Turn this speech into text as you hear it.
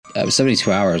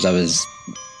72 hours, I was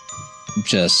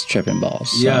just tripping balls.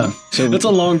 So that's a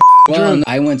long well,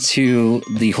 I went to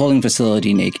the holding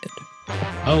facility naked.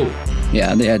 Oh.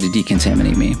 Yeah, they had to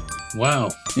decontaminate me. Wow.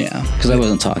 Yeah, because I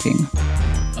wasn't talking.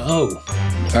 Oh.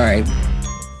 All right,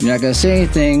 you're not going to say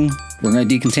anything. We're going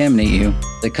to decontaminate you.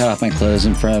 They cut off my clothes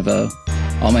in front of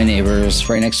all my neighbors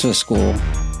right next to a school.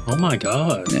 Oh, my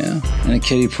God. Yeah, and a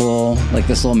kiddie pool, like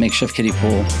this little makeshift kiddie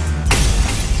pool.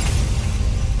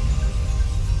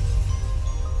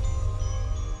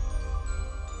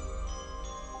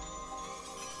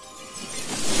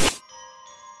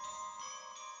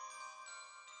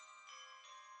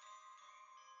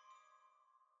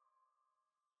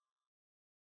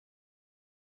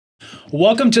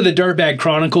 Welcome to the Dirtbag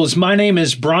Chronicles. My name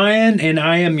is Bryan, and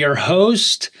I am your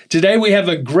host. Today we have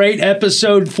a great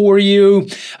episode for you.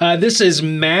 This is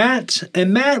Matt.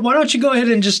 And Matt, why don't you go ahead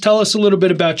and just tell us a little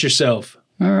bit about yourself?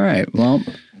 All right. Well,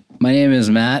 my name is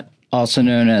Matt, also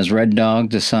known as Red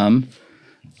Dog to some.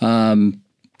 I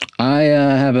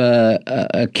have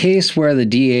a case where the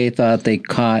DA thought they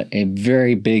caught a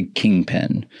very big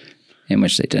kingpin, in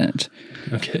which they didn't.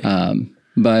 Okay.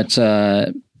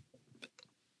 But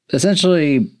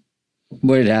essentially,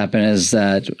 what had happened is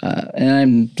that,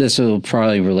 this will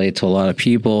probably relate to a lot of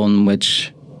people, in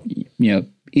which,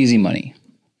 easy money.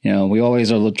 We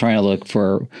always are trying to look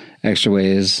for extra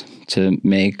ways to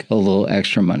make a little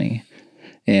extra money.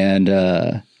 And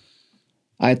I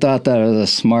thought that I was a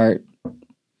smart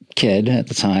kid at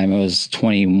the time. I was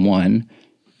 21,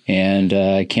 and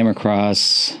I came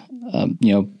across,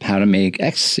 how to make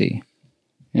ecstasy.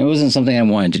 It wasn't something I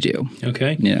wanted to do.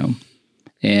 Okay.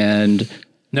 And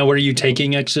now, were you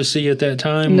taking ecstasy at that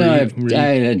time? No, I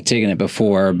had taken it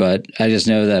before, but I just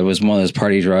know that it was one of those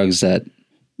party drugs that,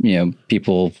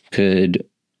 people could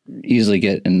easily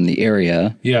get in the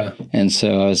area. Yeah. And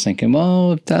so I was thinking,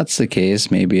 well, if that's the case,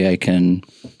 maybe I can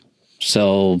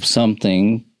sell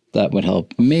something that would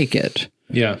help make it.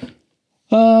 Yeah.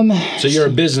 So you're a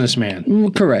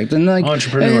businessman, correct, and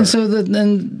entrepreneur. And so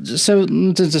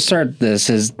to start this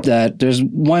is that there's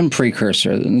one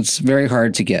precursor, and it's very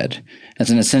hard to get. It's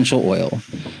an essential oil,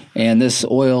 and this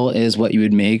oil is what you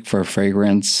would make for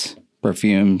fragrance,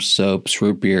 perfume, soaps,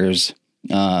 root beers.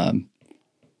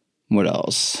 What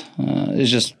else?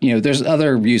 It's just there's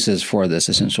other uses for this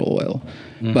essential oil,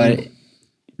 but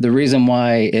the reason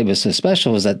why it was so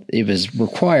special is that it was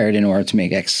required in order to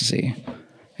make ecstasy.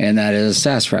 And that is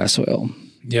sassafras oil.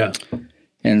 Yeah.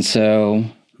 And so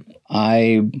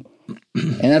and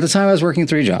at the time I was working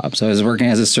 3 jobs. I was working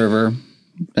as a server,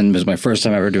 and it was my first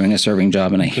time ever doing a serving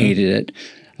job, and I hated it.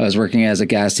 I was working as a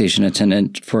gas station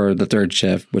attendant for the 3rd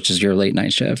shift, which is your late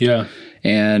night shift. Yeah.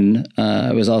 And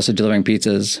I was also delivering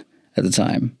pizzas at the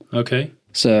time. Okay.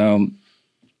 So,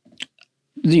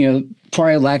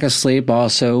 probably lack of sleep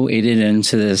also aided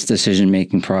into this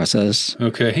decision-making process.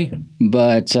 Okay.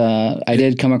 But I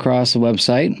did come across a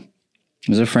website. It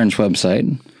was a French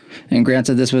website. And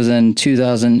granted, this was in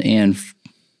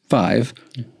 2005.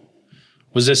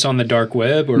 Was this on the dark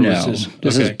web? Or no, was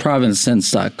this is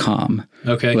provincesense.com.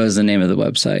 Okay. Was the name of the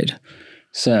website.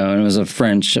 So it was a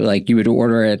French, you would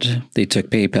order it. They took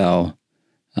PayPal.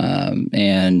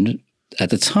 And at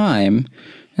the time...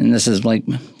 And this is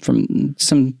from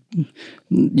some,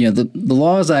 the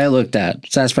laws I looked at,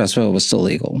 sassafras oil was still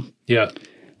legal. Yeah.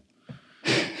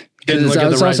 Didn't look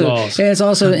at the right laws. And it's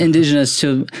also indigenous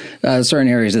to certain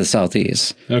areas of the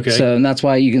Southeast. Okay. So and that's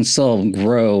why you can still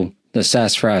grow the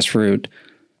sassafras root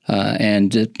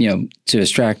and, to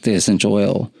extract the essential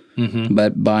oil. Mm-hmm.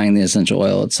 But buying the essential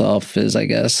oil itself is, I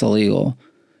guess, illegal.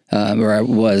 Or it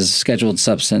was scheduled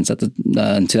substance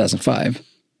in 2005.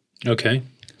 Okay.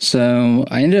 So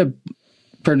I ended up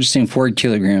purchasing 4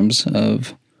 kilograms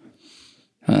of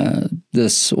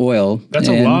this oil. That's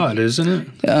a lot, isn't it?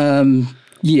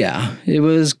 Yeah, it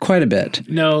was quite a bit.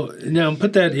 Now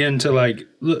put that into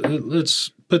let's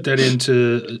put that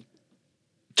into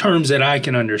terms that I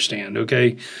can understand.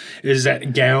 Okay, is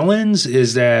that gallons?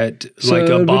 Is that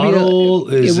a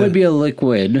bottle? It would be a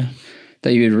liquid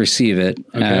that you would receive it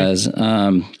as,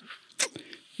 and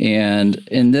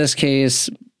in this case,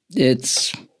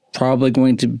 it's probably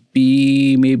going to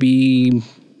be maybe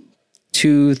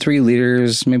 2-3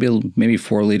 liters, maybe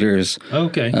 4 liters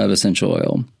of essential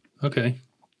oil. Okay.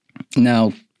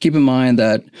 Now, keep in mind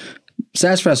that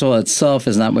sassafras oil itself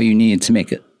is not what you need to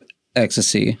make it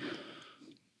ecstasy.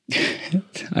 I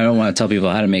don't want to tell people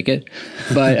how to make it,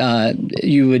 but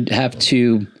you would have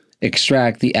to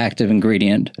extract the active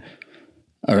ingredient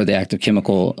or the active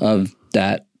chemical of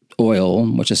that oil,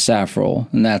 which is saffron,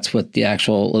 and that's what the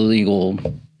actual illegal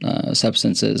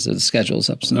substance is, the scheduled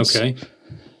substance. Okay.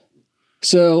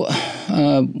 So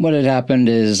what had happened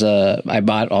is I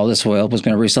bought all this oil, was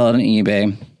going to resell it on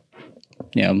eBay.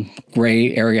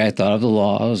 Gray area, I thought of the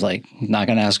law. I was like, not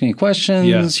going to ask any questions.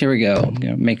 Yeah. Here we go.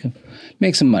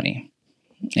 Make some money.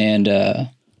 And it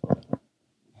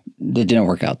didn't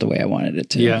work out the way I wanted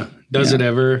it to. Yeah. Does it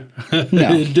ever? No.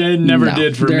 It never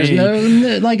did for me.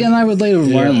 And I would later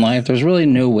learn in life, there's really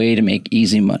no way to make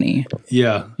easy money.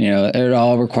 Yeah. It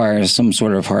all requires some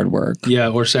sort of hard work. Yeah,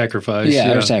 or sacrifice.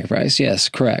 Yeah, or sacrifice. Yes,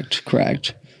 correct.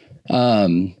 Because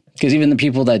even the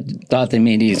people that thought they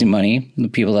made easy money, the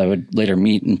people that I would later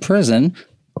meet in prison,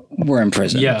 were in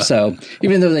prison. Yeah. So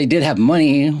even though they did have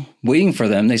money waiting for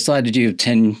them, they still had to do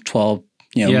 10, 12,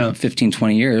 15,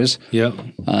 20 years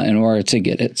in order to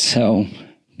get it. So,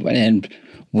 and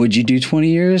would you do 20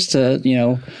 years to,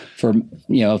 for,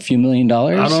 a few $1 million?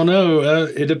 I don't know.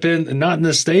 It depends. Not in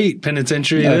the state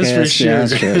penitentiary. Okay, that's for sure. Yeah,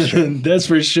 that's true. That's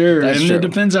for sure. That's and true. It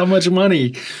depends how much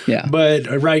money. Yeah.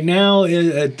 But right now,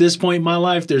 at this point in my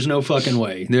life, there's no fucking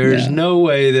way. There's no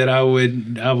way that I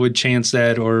would chance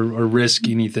that or risk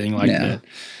anything like that.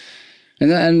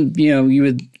 And then, you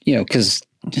would, because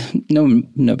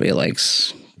nobody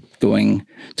likes going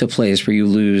to a place where you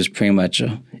lose pretty much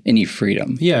any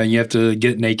freedom. Yeah, you have to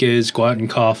get naked, squat and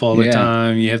cough all the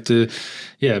time. You have to,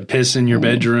 piss in your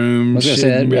bedroom, shit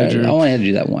in your bedroom. I only had to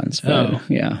do that once. But,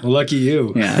 well, lucky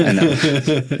you. Yeah, I know.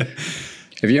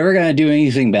 If you're ever going to do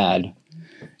anything bad,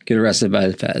 get arrested by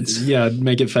the feds. Yeah,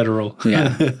 make it federal.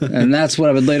 Yeah, and that's what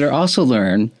I would later also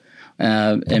learn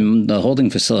in the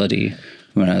holding facility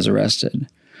when I was arrested.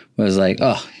 Was like,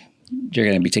 you're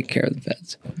going to be taken care of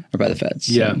by the feds.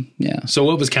 Yeah. So, yeah. So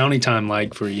what was county time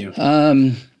like for you?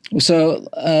 So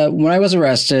when I was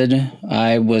arrested,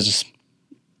 I was,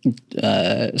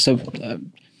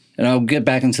 and I'll get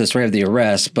back into the story of the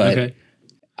arrest, but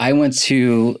I went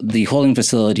to the holding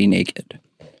facility naked.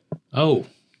 Oh.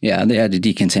 Yeah. They had to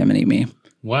decontaminate me.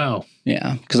 Wow.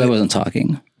 Yeah. Because I wasn't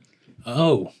talking.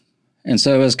 Oh. And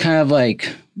so it was kind of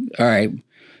like, all right,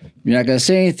 you're not going to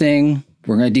say anything.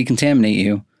 We're going to decontaminate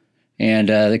you. And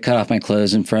they cut off my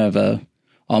clothes in front of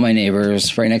all my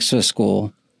neighbors right next to a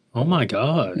school. Oh, my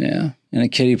God. Yeah. In a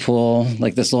kiddie pool,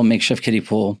 like this little makeshift kiddie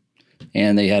pool.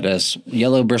 And they had a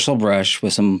yellow bristle brush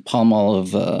with some palm olive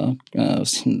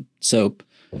soap.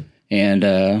 And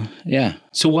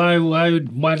So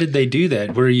why did they do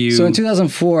that? Were you... So in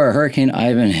 2004, Hurricane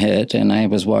Ivan hit, and I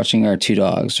was watching our two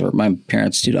dogs, or my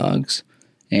parents' two dogs,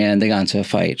 and they got into a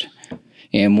fight.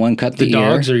 And one cut the ear. The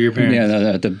dogs or your parents? Yeah,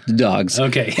 no, the dogs.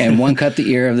 Okay. And one cut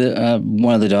the ear of the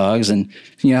one of the dogs, and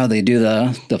they do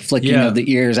the flicking of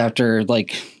the ears after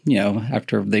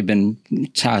after they've been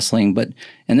tasseling. But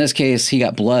in this case, he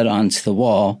got blood onto the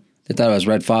wall. They thought it was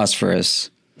red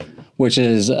phosphorus, which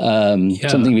is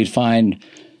something we'd find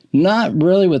not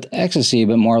really with ecstasy,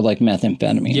 but more like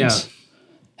methamphetamines. Yeah.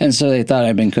 And so they thought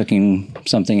I'd been cooking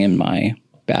something in my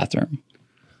bathroom.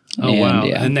 Oh, wow.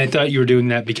 Yeah. And they thought you were doing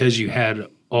that because you had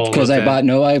all of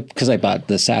that. Because I bought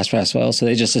the sassafras oil. So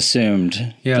they just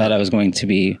assumed that I was going to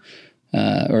be,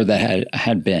 or that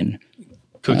had been.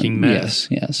 Cooking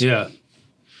meth. Yes. Yeah.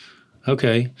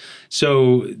 Okay.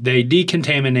 So they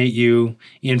decontaminate you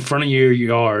in front of your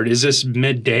yard. Is this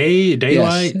midday,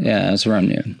 daylight? Yes. Yeah, it's around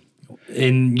noon.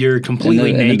 And you're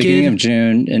completely naked? In the beginning of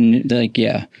June. And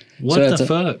What the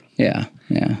fuck? Yeah.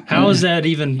 Yeah. How is that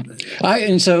even?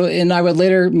 I would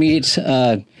later meet,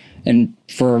 and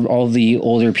for all the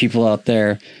older people out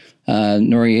there,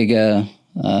 Noriega,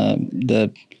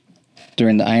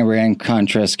 during the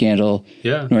Iran-Contra scandal,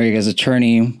 Noriega's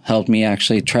attorney helped me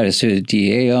actually try to sue the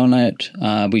DA on it.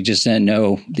 We just didn't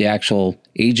know the actual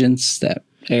agents that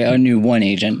I knew one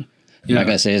agent. I'm not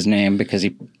going to say his name because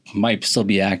he might still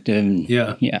be active.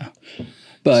 Yeah.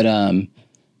 But,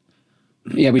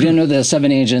 we didn't know the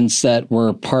 7 agents that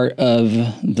were part of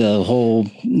the whole,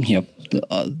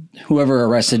 whoever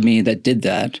arrested me that did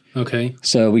that. Okay.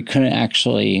 So we couldn't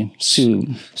actually sue.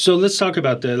 So let's talk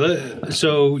about that.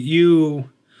 So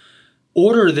you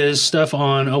order this stuff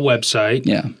on a website.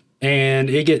 Yeah. And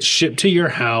it gets shipped to your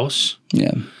house.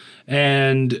 Yeah.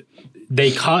 And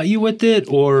they caught you with it,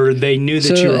 or they knew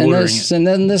that you were ordering it? And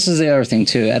then this is the other thing,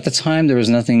 too. At the time, there was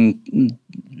nothing...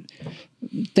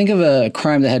 Think of a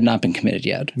crime that had not been committed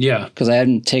yet. Yeah. Because I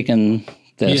hadn't taken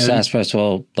the sassafras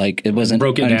oil, it wasn't...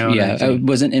 Broke it down. Yeah, it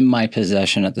wasn't in my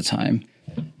possession at the time.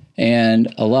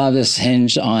 And a lot of this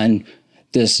hinged on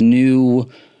this new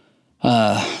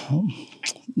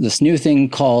thing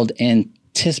called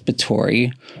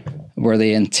anticipatory, where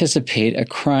they anticipate a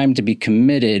crime to be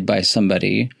committed by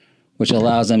somebody, which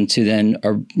allows them to then,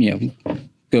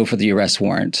 go for the arrest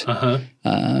warrant.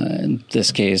 In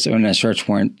this case, or in a search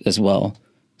warrant as well.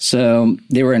 So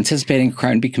they were anticipating a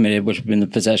crime to be committed, which would be in the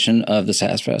possession of the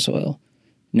sassafras oil.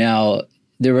 Now,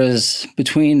 there was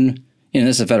between,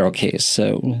 this is a federal case,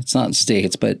 so it's not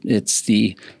states, but it's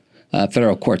the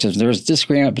federal courts. There was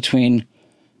disagreement between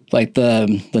like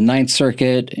the Ninth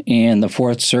Circuit and the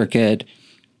Fourth Circuit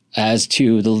as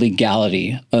to the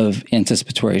legality of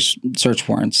anticipatory search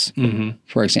warrants,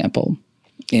 for example.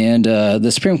 And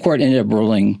the Supreme Court ended up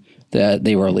ruling that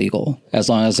they were illegal as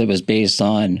long as it was based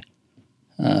on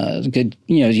good,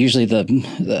 usually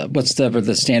the whatever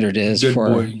the standard is good for,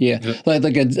 boy. Like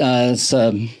the good,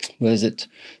 what is it?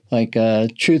 Like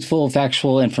truthful,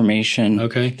 factual information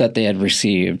that they had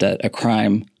received that a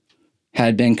crime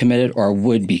had been committed or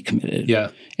would be committed. Yeah.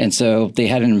 And so they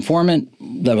had an informant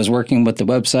that was working with the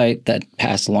website that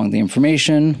passed along the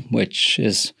information, which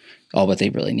is all what they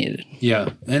really needed.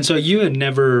 Yeah. And so you had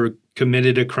never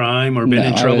committed a crime or been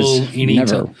in trouble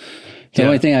never. The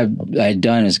only thing I'd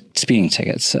done is speeding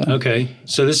tickets. So. Okay.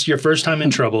 So this is your first time in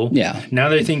trouble. Yeah. Now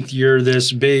they think you're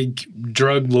this big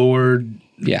drug lord,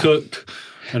 cook,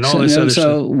 and all this other stuff.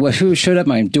 So who showed up at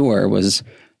my door was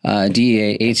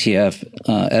DEA, ATF,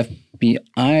 FBI,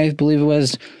 I believe it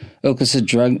was,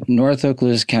 North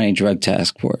Okaloosa County Drug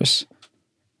Task Force.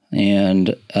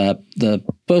 And the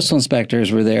postal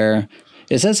inspectors were there.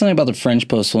 It said something about the French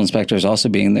postal inspectors also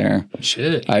being there.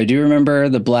 Shit. I do remember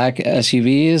the black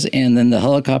SUVs and then the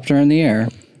helicopter in the air.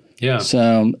 Yeah.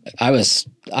 So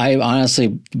I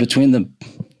honestly, between the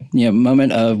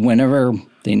moment of whenever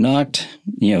they knocked,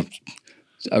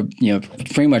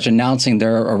 pretty much announcing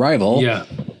their arrival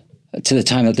to the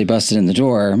time that they busted in the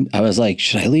door, I was like,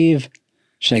 should I leave?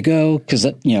 Should I go? Because,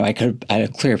 I had a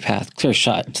clear path, clear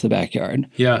shot to the backyard.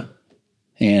 Yeah.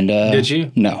 And did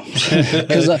you? No,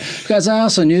 because I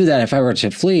also knew that if I were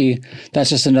to flee, that's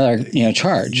just another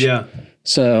charge. Yeah.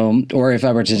 So, or if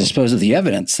I were to dispose of the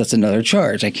evidence, that's another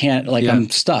charge. I can't I'm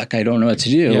stuck. I don't know what to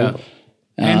do. Yeah.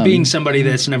 And being somebody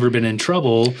that's never been in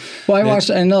trouble. Well, I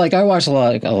watched a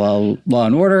lot of Law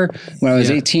and Order when I was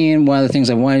 18. One of the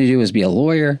things I wanted to do was be a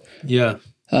lawyer. Yeah.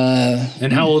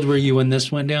 And how old were you when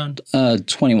this went down?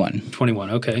 21.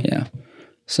 21. Okay. Yeah.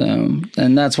 So,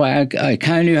 and that's why I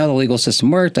kind of knew how the legal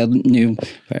system worked. I knew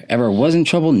if I ever was in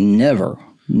trouble, never.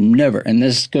 And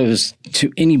this goes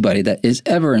to anybody that is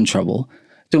ever in trouble.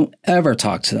 Don't ever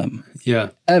talk to them.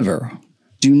 Yeah. Ever.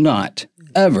 Do not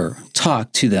ever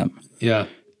talk to them. Yeah.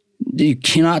 You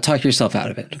cannot talk yourself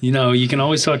out of it. You can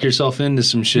always talk yourself into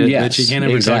some shit, but you can't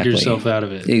ever talk yourself out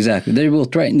of it. Exactly. They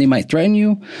might threaten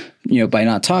you, by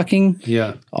not talking.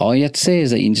 Yeah. All you have to say is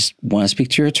that you just want to speak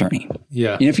to your attorney.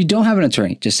 Yeah. And if you don't have an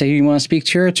attorney, just say you want to speak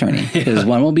to your attorney because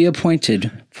one will be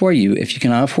appointed for you if you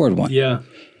cannot afford one. Yeah.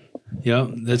 Yeah,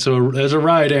 that's a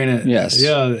ride, ain't it? Yes.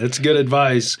 Yeah, that's good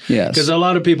advice. Yes. Because a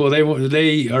lot of people,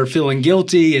 they are feeling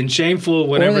guilty and shameful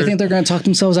whenever. Or they think they're going to talk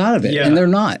themselves out of it, and they're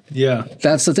not. Yeah.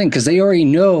 That's the thing, because they already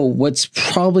know what's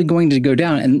probably going to go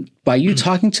down. And by you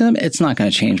talking to them, it's not going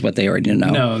to change what they already know.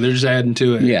 No, they're just adding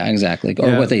to it. Yeah, exactly.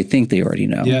 Or what they think they already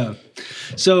know. Yeah.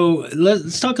 So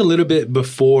let's talk a little bit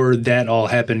before that all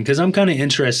happened, because I'm kind of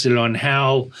interested on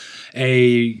how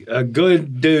a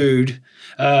good dude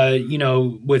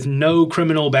with no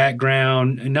criminal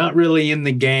background, not really in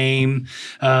the game,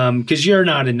 because you're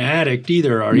not an addict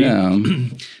either, are you? No.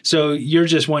 So you're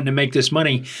just wanting to make this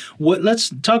money.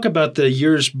 Let's talk about the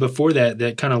years before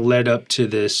that kind of led up to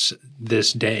this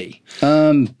day.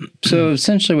 So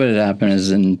essentially what had happened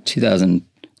is in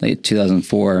late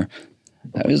 2004,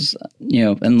 I was,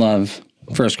 in love,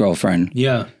 first girlfriend.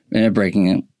 Yeah. Ended up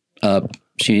breaking up.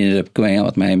 She ended up going out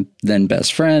with my then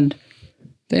best friend.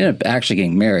 They ended up actually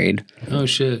getting married. Oh,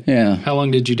 shit. Yeah. How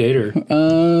long did you date her?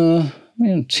 2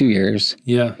 years.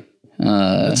 Yeah.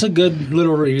 That's a good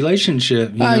little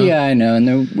relationship. Yeah, I know.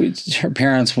 And her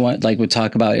parents would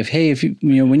talk about if you,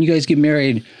 when you guys get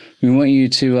married, we want you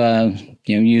to,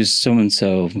 use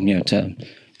so-and-so, to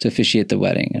officiate the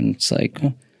wedding. And it's like,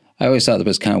 I always thought that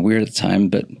was kind of weird at the time,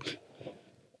 but,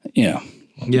 your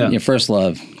first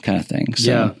love kind of thing. So,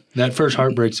 yeah. That first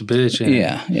heartbreak's a bitch.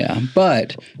 Yeah.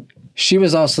 But she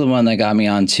was also the one that got me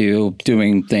onto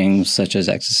doing things such as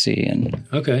ecstasy. And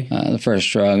the first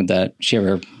drug that she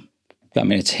ever got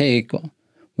me to take,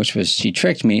 which was, she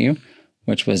tricked me,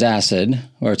 which was acid,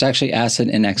 or it's actually acid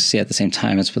and ecstasy at the same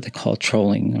time. It's what they call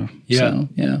trolling. Yeah.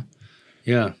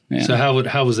 So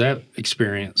how was that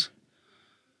experience?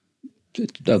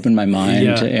 It opened my mind.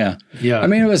 Yeah. I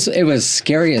mean, it was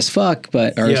scary as fuck,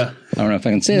 but I don't know if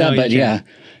I can say that, but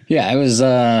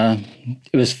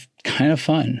it was kind of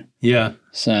fun. Yeah.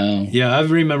 So I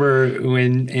remember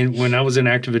when I was in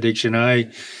active addiction,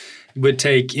 I would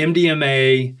take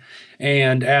MDMA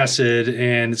and acid,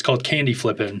 and it's called candy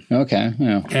flipping. Okay,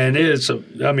 yeah. And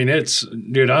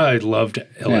dude, I loved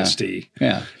LSD.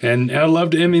 Yeah. And I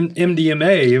loved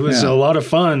MDMA. It was a lot of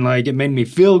fun. Like, it made me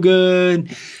feel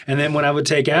good. And then when I would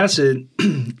take acid,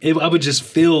 I would just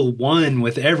feel one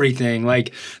with everything.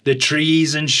 Like, the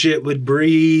trees and shit would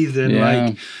breathe, and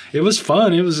like, it was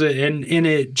fun. It was, and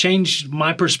it changed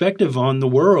my perspective on the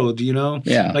world, you know?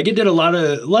 Yeah. Like, it did a lot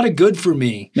of good for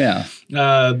me. Yeah.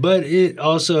 But it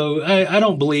also, I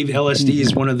don't believe LSD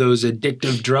is one of those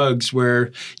addictive drugs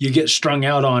where you get strung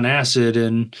out on acid.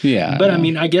 But I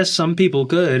mean, I guess some people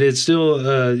could. It's still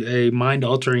a mind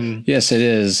altering. Yes, it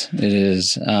is. It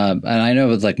is. And I know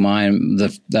with like mine,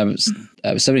 that was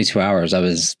 72 hours. I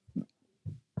was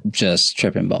just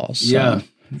tripping balls. So.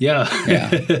 Yeah.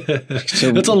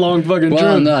 So, that's a long fucking trip.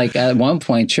 Well, no, like at one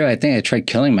point, sure, I think I tried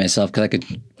killing myself because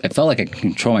I felt like I could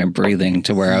control my breathing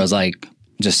to where I was like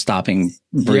just stopping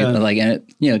breathing. Like, and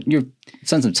your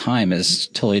sense of time is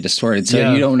totally distorted.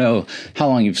 So you don't know how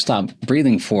long you've stopped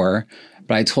breathing for.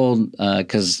 But I told,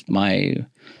 because my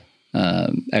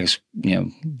ex,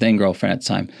 then girlfriend at the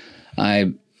time,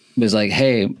 I was like,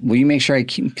 hey, will you make sure I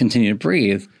continue to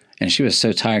breathe? And she was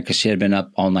so tired because she had been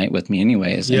up all night with me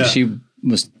anyways. And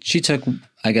she took,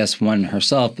 I guess, one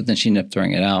herself, but then she ended up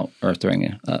throwing it out or throwing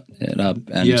it up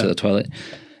into the toilet.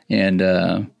 And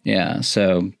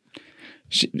so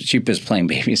she was playing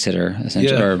babysitter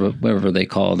essentially, or whatever they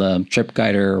called, trip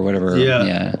guider or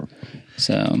whatever.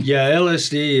 So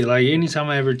LSD. Like, anytime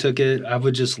I ever took it, I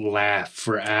would just laugh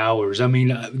for hours. I mean,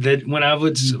 that when I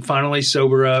would finally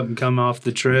sober up and come off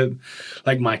the trip,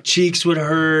 like, my cheeks would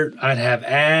hurt. I'd have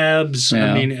abs.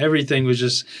 I mean, everything was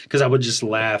just because I would just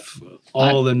laugh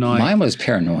all the night. Mine was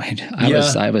paranoid.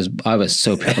 I was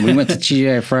so paranoid. We went to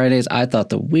TGI Fridays. I thought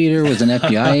the waiter was an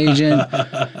FBI agent,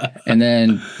 and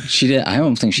then she did. I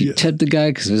don't think she tipped the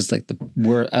guy because it was like the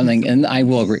worst. I think, and I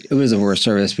will agree, it was the worst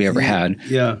service we ever had.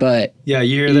 But. Yeah,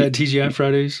 you hear that, TGI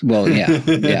Fridays? Well, yeah.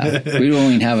 We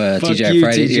don't even have a TGI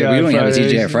Fridays. We don't even have a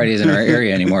TGI Fridays in our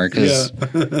area anymore because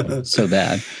it's so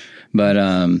bad. But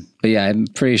yeah, I'm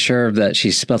pretty sure that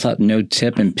she spelled out no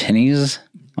tip and pennies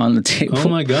on the table. Oh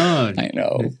my God. I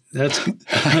know.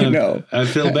 I know. I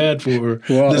feel bad for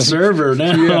the server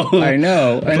now. Yeah, I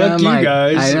know. And Fuck you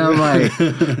guys. I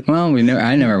know. Well,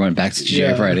 I never went back to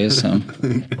TGI Fridays, so.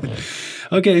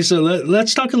 Okay, so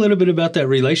let's talk a little bit about that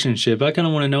relationship. I kind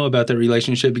of want to know about that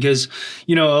relationship because,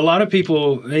 a lot of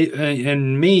people,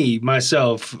 and me,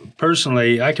 myself,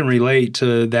 personally, I can relate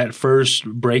to that first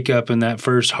breakup and that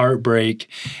first heartbreak.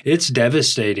 It's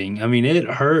devastating. I mean, it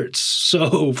hurts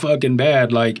so fucking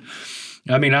bad. Like,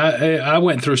 I mean, I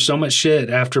went through so much shit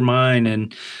after mine,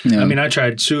 and I mean, I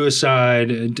tried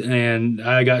suicide, and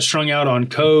I got strung out on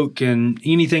coke and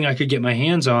anything I could get my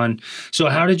hands on. So,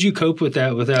 how did you cope with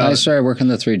that? I started working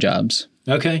the 3 jobs.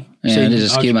 Okay, and to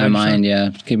just keep my mind,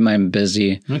 keep my mind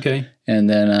busy. Okay, and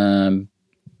then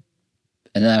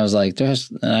I was like, at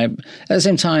the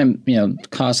same time,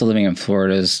 cost of living in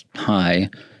Florida is high.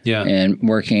 Yeah. And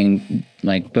working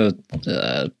like both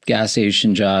gas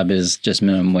station job is just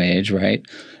minimum wage, right?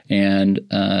 And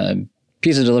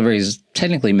pizza delivery is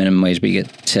technically minimum wage, but you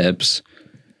get tips.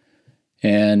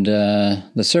 And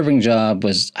the serving job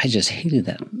I just hated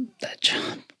that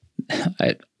job.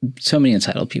 So many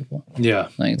entitled people. Yeah.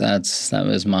 Like that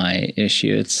was my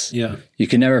issue. You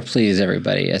can never please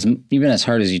everybody, even as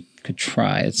hard as you could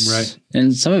try. Right.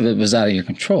 And some of it was out of your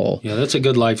control. Yeah, that's a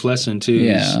good life lesson too.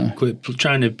 Yeah. Quit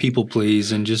trying to people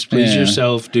please and just please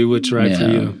yourself. Do what's right for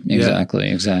you.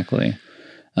 Exactly.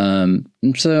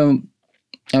 So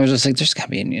I was just like, there's got to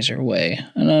be an easier way.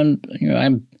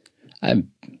 And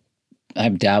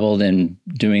I've dabbled in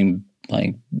doing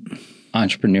like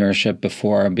entrepreneurship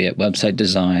before, be it website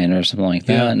design or something like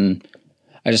that. Yeah. And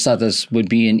I just thought this would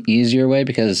be an easier way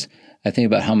because I think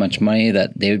about how much money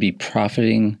that they would be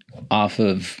profiting off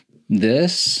of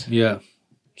this. Yeah.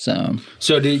 So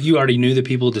did you already knew the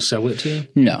people to sell it to?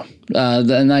 No.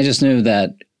 And I just knew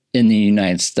that in the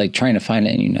United States, like trying to find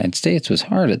it in the United States was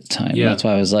hard at the time. Yeah. That's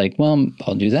why I was like, well,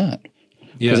 I'll do that.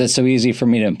 Because it's so easy for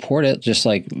me to import it, just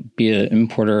like be an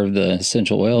importer of the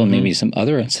essential oil and maybe some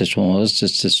other essential oils,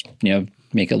 just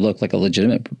make it look like a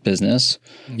legitimate business.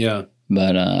 Yeah.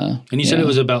 But and you said it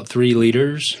was about 3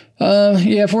 liters.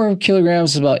 4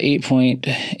 kilograms is about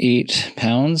 8.8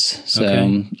 pounds. So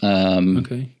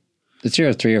okay. It's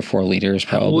either 3 or 4 liters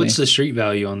probably. What's the street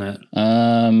value on that?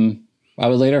 I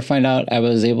would later find out I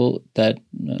was able that,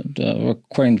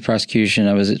 according to prosecution,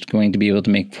 I was going to be able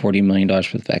to make $40 million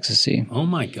worth of ecstasy. Oh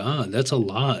my God, that's a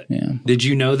lot. Yeah. Did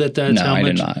you know that's how much? No, I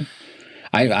did not.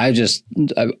 I just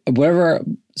whatever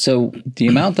So the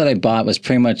amount that I bought was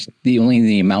pretty much the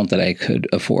amount that I could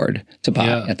afford to buy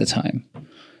at the time.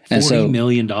 And $40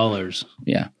 million.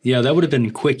 Yeah. Yeah, that would have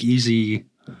been quick, easy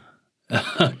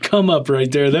come up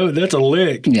right there. That's a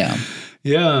lick. Yeah.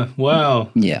 Yeah.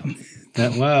 Wow. Yeah.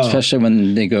 Wow. Especially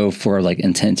when they go for like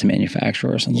intent to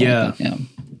manufacture or something like that. Yeah.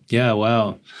 Yeah.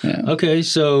 Wow. Yeah. Okay.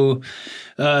 So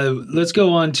let's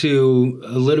go on to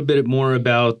a little bit more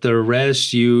about the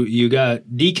arrest. You got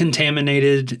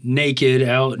decontaminated naked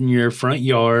out in your front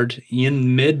yard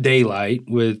in mid daylight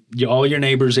with all your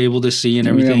neighbors able to see and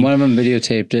everything. Yeah, one of them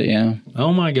videotaped it. Yeah.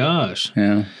 Oh my gosh.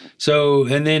 Yeah. So,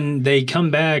 and then they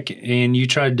come back and you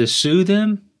tried to sue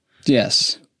them?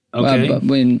 Yes. Okay. But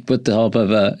with the help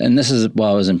of and this is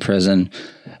while I was in prison,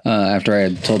 after I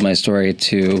had told my story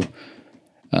to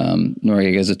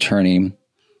Noriega's attorney,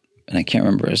 and I can't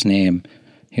remember his name.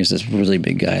 He was this really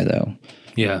big guy, though.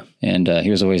 Yeah. And he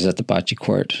was always at the bocce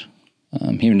court.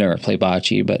 He would never play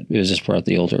bocce, but it was just where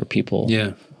the older people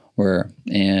were.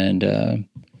 And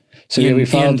so we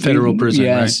filed in federal prison,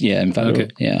 yes, right? Yeah, in federal. Okay.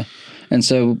 Yeah. And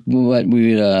so what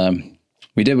we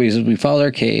did was we filed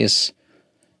our case,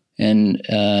 and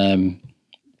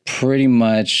pretty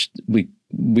much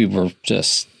we were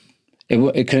just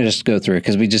it couldn't just go through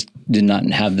because we just did not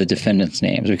have the defendants'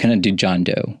 names. We couldn't do John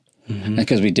Doe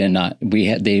because we did not.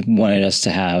 They wanted us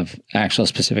to have actual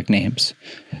specific names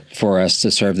for us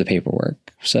to serve the paperwork.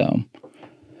 So.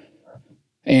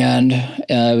 And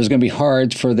it was going to be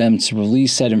hard for them to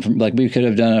release that information. Like we could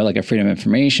have done a Freedom of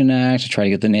Information Act to try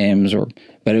to get the names,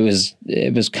 but it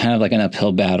was kind of like an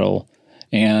uphill battle.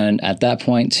 And at that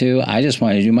point too, I just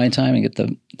wanted to do my time and get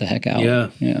the heck out. Yeah.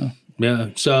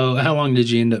 So how long did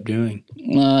you end up doing?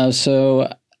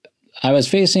 So I was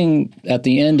facing at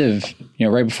the end of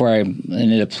right before I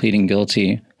ended up pleading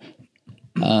guilty.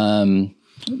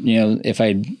 If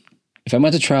I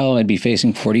went to trial, I'd be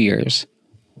facing 40 years.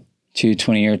 2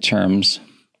 20-year terms,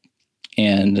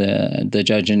 and the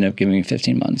judge ended up giving me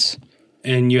 15 months.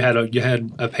 And you had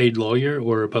a paid lawyer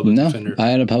or a public defender? No, I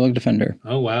had a public defender.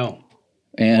 Oh, wow.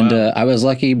 And I was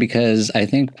lucky because I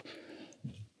think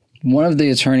one of the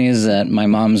attorneys that my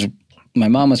mom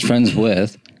was friends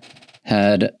with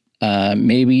had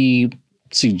maybe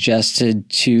suggested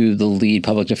to the lead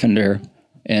public defender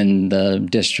in the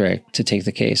district to take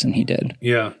the case, and he did.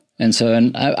 Yeah. And so,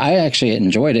 I actually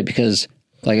enjoyed it because,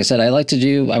 like I said, I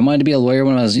wanted to be a lawyer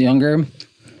when I was younger,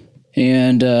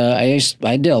 and I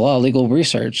did a lot of legal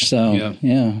research. So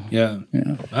yeah.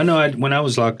 I know when I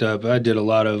was locked up, I did a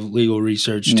lot of legal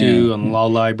research too on the law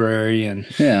library and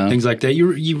things like that.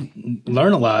 You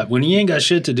learn a lot when you ain't got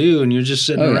shit to do and you're just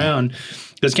sitting around.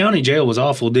 Because county jail was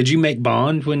awful. Did you make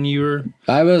bond when you were?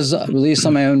 I was released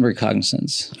on my own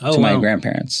recognizance to my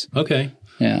grandparents. Okay.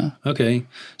 Yeah. Okay.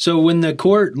 So when the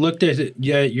court looked at it,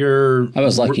 I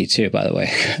was lucky too, by the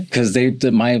way, because the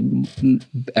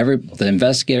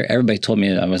investigator, everybody told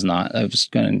me I was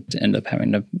going to end up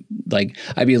having to,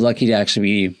 I'd be lucky to actually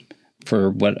be,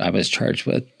 for what I was charged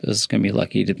with, I was going to be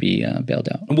lucky to be bailed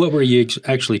out. What were you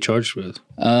actually charged with?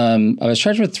 I was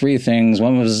charged with 3 things.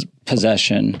 One was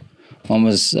possession. One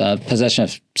was possession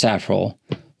of saffron,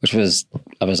 which was,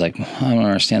 I was like, I don't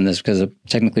understand this because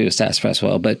technically it was sassafras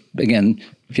oil. But again,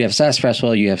 if you have sassafras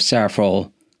oil, you have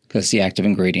saffron because it's the active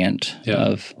ingredient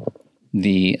of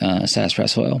the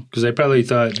sassafras oil. Because they probably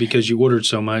thought because you ordered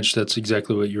so much, that's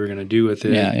exactly what you were going to do with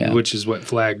it, which is what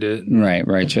flagged it.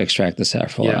 Right, to extract the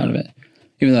saffron out of it.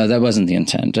 Even though that wasn't the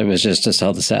intent. It was just to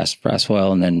sell the sassafras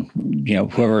oil, and then,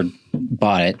 whoever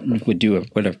bought it would do it,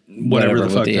 whatever the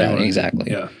fuck they wanted.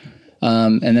 Exactly. Yeah.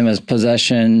 And then was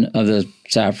possession of the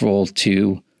saffron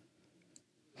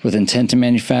with intent to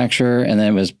manufacture, and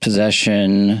then it was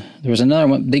possession. There was another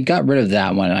one. They got rid of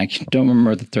that one. I don't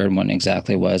remember what the third one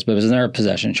exactly was, but it was another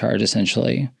possession charge,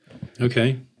 essentially.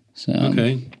 Okay.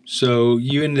 So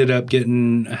you ended up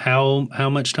getting how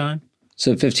much time?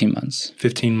 So 15 months.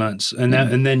 15 months. And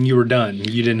and then you were done.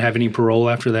 You didn't have any parole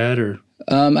after that, or?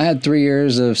 I had 3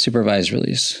 years of supervised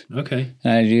release. Okay.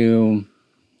 And I do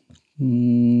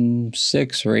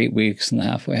 6 or 8 weeks in the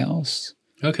halfway house.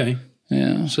 Okay.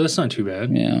 Yeah. So that's not too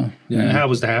bad. Yeah. How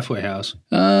was the halfway house?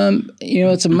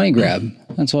 It's a money grab.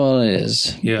 That's all it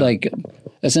is. Yeah.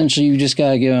 Essentially, you just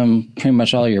got to give them pretty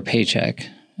much all your paycheck,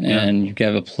 and you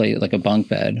have a plate, like a bunk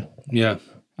bed. Yeah.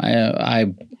 I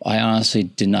honestly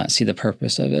did not see the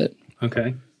purpose of it.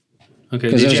 Okay.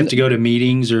 Did you have to go to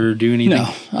meetings or do anything?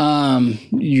 No.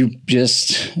 You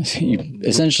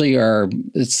essentially are.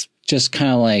 It's just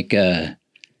kind of like,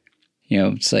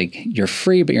 it's like you're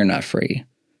free, but you're not free.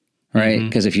 Right?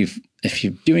 Because if you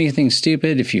do anything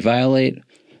stupid, if you violate,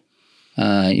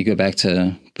 you go back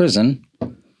to prison.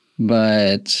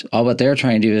 but all what they're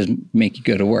trying to do is make you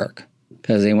go to work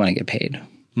because they want to get paid.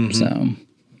 Mm-hmm. So,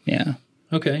 yeah.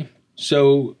 Okay.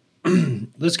 So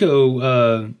let's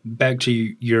go back to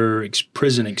your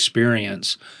prison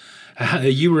experience.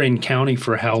 You were in county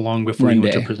for how long before you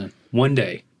went to prison? 1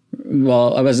 day.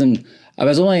 Well, I was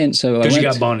only in, so because you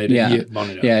got bonded. Yeah. You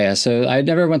bonded out. Yeah. So I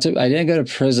didn't go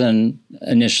to prison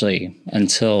initially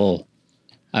until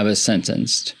I was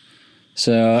sentenced.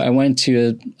 So I went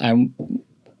to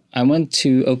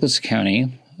Oakland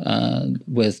County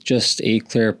with just a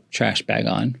clear trash bag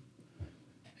on,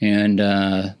 and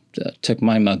took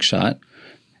my mugshot.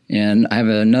 And I have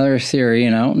another theory,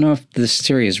 and I don't know if this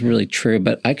theory is really true,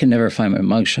 but I can never find my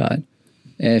mugshot.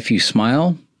 If you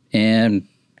smile and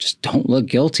just don't look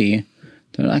guilty,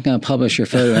 they're not going to publish your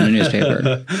photo in a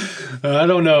newspaper. I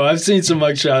don't know. I've seen some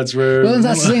mugshots where... Well,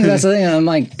 that's the thing. I'm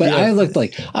like, but I looked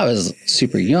like I was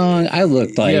super young. I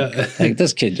looked like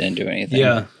this kid didn't do anything.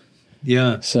 Yeah.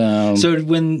 Yeah. So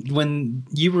when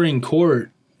you were in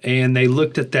court and they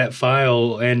looked at that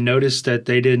file and noticed that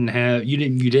you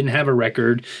didn't have a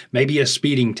record, maybe a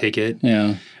speeding ticket.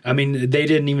 Yeah. I mean, they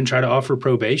didn't even try to offer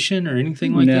probation or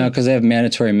anything like that? No, because they have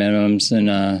mandatory minimums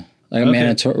and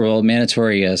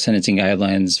mandatory sentencing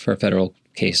guidelines for federal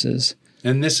cases.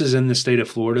 And this is in the state of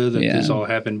Florida that this all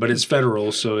happened, but it's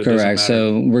federal, so it correct. Doesn't matter.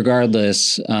 So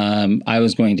regardless, I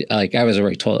was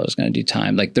already told I was going to do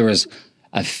time. Like there was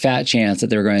a fat chance that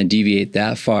they were going to deviate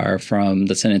that far from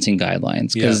the sentencing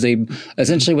guidelines because they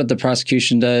essentially what the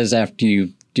prosecution does after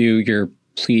you do your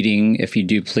pleading, if you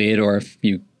do plead or if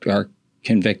you are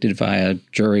convicted via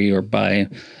jury or by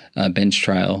a bench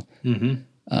trial,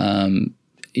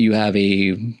 you have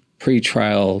a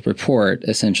pretrial report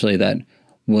essentially that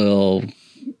will,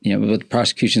 what the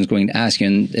prosecution is going to ask you,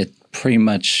 and it pretty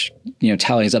much,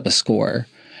 tallies up a score.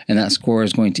 And that score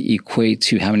is going to equate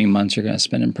to how many months you're going to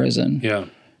spend in prison. Yeah.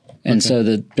 And so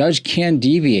the judge can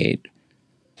deviate,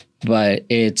 but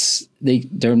they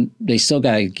still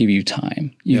got to give you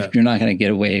time. You're not going to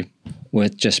get away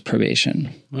with just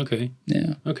probation. Okay.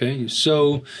 Yeah. Okay.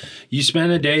 So you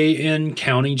spent a day in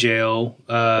county jail,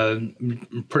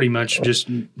 pretty much just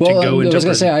to go into. I was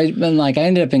going to say I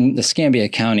ended up in the Escambia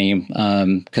County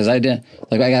because I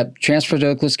got transferred to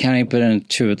Oakland County, put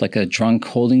into like a drunk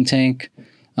holding tank.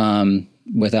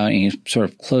 Without any sort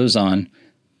of clothes on.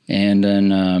 And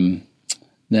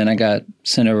then I got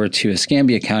sent over to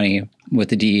Escambia County with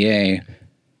the DEA.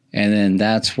 And then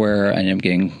that's where I ended up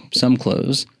getting some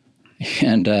clothes.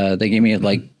 And they gave me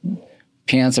like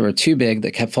pants that were too big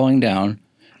that kept falling down.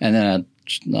 And then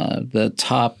the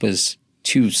top was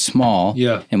too small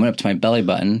and went up to my belly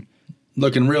button.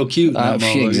 Looking real cute.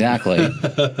 Exactly.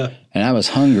 And I was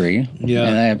hungry. Yeah.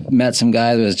 And I met some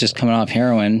guy that was just coming off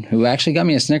heroin who actually got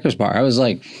me a Snickers bar. I was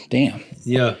like, damn.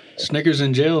 Yeah. Snickers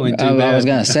in jail ain't too bad. I was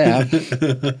going to say, I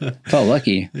felt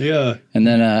lucky. Yeah. And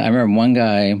then I remember one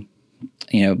guy,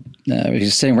 he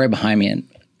was sitting right behind me. And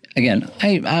again,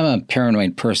 I'm a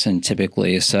paranoid person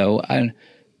typically. So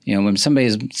when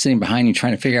somebody's sitting behind you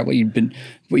trying to figure out what you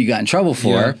got in trouble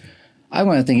for, I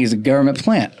want to think he's a government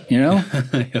plant,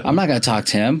 I'm not going to talk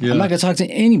to him. I'm not going to talk to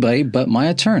anybody but my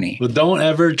attorney. Well, don't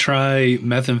ever try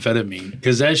methamphetamine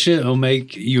because that shit will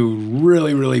make you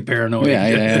really, really paranoid.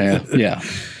 Yeah.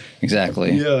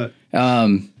 Exactly. Yeah.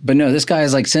 But no, this guy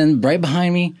is like sitting right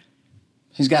behind me.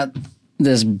 He's got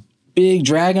this big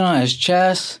dragon on his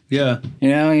chest. Yeah.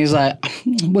 He's like,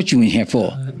 what you in here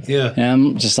for? Yeah. And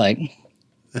I'm just like...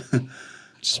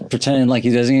 just pretending like he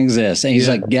doesn't exist. And he's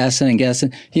like guessing and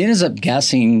guessing. He ends up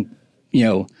guessing,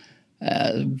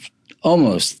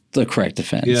 almost the correct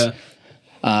offense.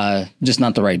 Yeah. Just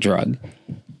not the right drug.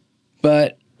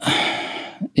 But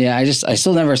I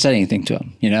still never said anything to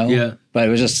him, Yeah. But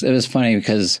it was funny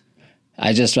because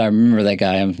I remember that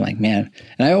guy. I'm like, man.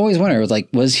 And I always wonder,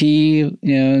 was he,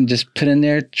 just put in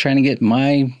there trying to get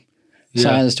my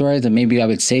side of the story that maybe I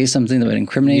would say something that would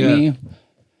incriminate me?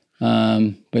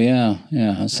 But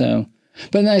yeah. So,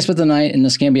 but then I spent the night in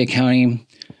Escambia County.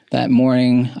 That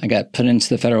morning, I got put into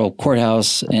the federal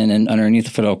courthouse, and then underneath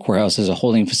the federal courthouse is a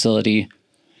holding facility.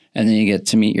 And then you get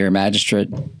to meet your magistrate,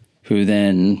 who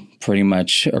then pretty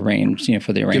much arranged,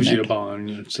 for the arraignment. Gives you a bond.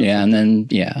 And then,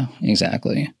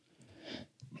 exactly.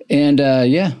 And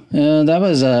that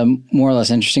was more or less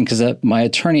interesting because my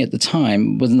attorney at the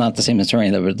time was not the same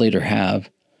attorney that would later have.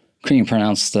 Couldn't even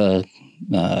pronounce the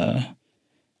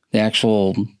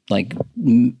actual,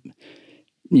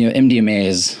 MDMA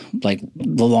is like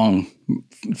the long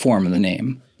form of the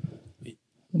name.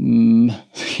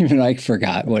 Even I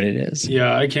forgot what it is.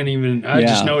 Yeah, I can't even. I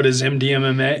just know it as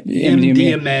MDMA.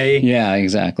 MDMA. Yeah,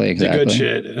 exactly. The good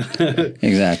shit.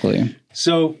 Exactly.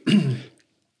 So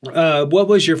What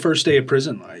was your first day of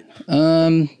prison like?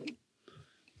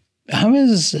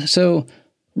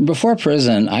 Before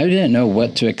prison, I didn't know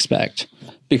what to expect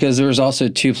because there was also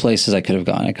two places I could have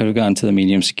gone. I could have gone to the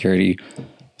medium security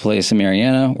place in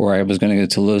Mariana, or I was going to go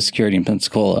to low security in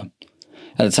Pensacola.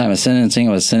 At the time of sentencing,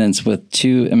 I was sentenced with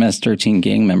 2 MS-13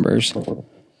 gang members,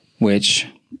 which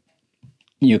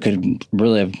you could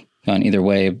really have gone either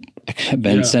way. I could have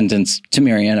been sentenced to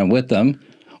Mariana with them,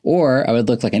 or I would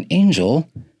look like an angel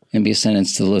and be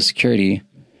sentenced to low security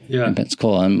in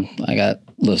Pensacola, and I got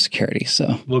low security.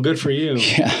 So, well, good for you.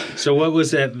 Yeah. So, what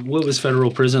was that? What was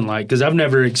federal prison like? Because I've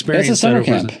never experienced it's a summer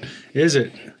federal camp. prison. Is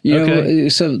it? You know,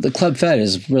 so the Club Fed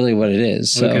is really what it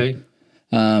is. So,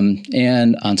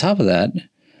 and on top of that,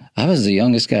 I was the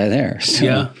youngest guy there.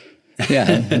 So,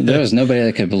 there was nobody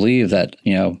that could believe that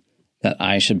that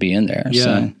I should be in there.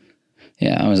 Yeah.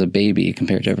 So, I was a baby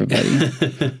compared to everybody.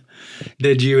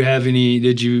 Did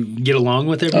you get along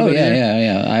with everybody? Oh,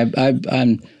 yeah.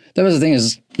 That was the thing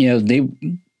is, they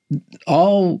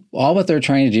all what they're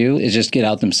trying to do is just get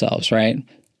out themselves, right?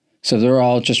 So they're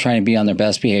all just trying to be on their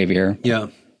best behavior. Yeah.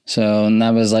 So, and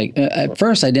that was like, at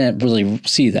first I didn't really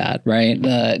see that, right?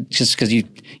 Just because you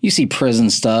see prison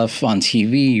stuff on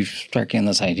TV, you start getting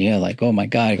this idea like, oh my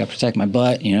God, I got to protect my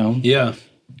butt, Yeah.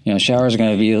 Showers are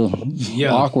going to be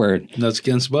awkward. That's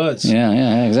against butts.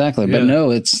 Yeah, exactly. But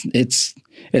no, it's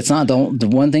not the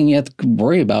one thing you have to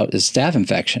worry about is staph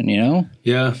infection,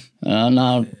 Yeah.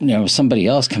 Not somebody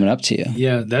else coming up to you.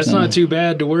 Yeah, that's not too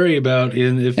bad to worry about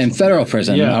in federal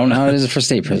prison. I don't know how it is for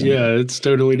state prison. Yeah, it's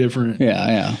totally different.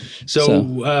 Yeah.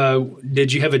 So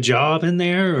did you have a job in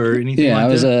there or anything? Yeah, like I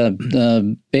was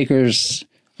a baker's.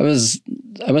 I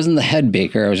wasn't the head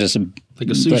baker. I was just like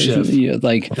a sous chef. Yeah,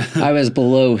 like I was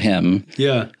below him.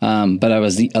 Yeah. But I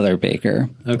was the other baker.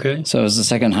 Okay. So I was the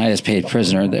second highest paid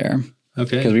prisoner there.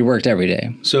 Okay. Because we worked every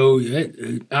day. So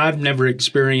I've never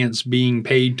experienced being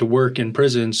paid to work in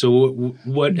prison. So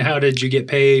how did you get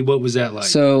paid? What was that like?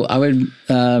 So I would,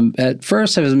 at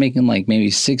first I was making like maybe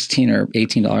 $16 or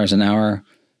 $18 an hour.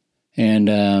 And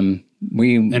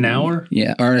an hour?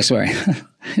 Yeah. Or sorry.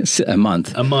 A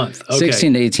month. A month. Okay.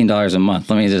 $16 to $18 a month.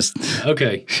 Let me just.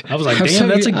 Okay. I was like, damn,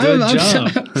 that's a good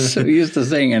job. I'm so used to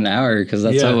saying an hour because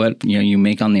that's what you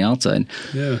make on the outside.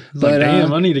 Yeah. But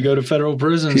damn, I need to go to federal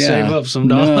prison and save up some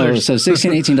dollars. No, so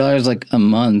 $16, $18 like a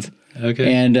month.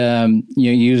 Okay. And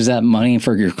you use that money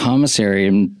for your commissary,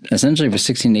 and essentially for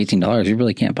 $16 to $18, you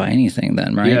really can't buy anything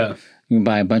then, right? Yeah. You can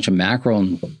buy a bunch of mackerel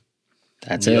and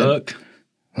that's Yuck. it.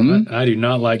 I do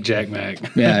not like Jack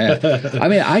Mac. Yeah. I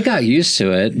mean, I got used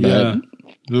to it, but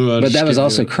but that was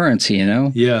also currency,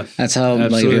 Yeah. That's how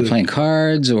like if you're playing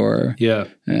cards or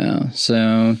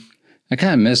So I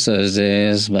kind of miss those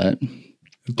days, but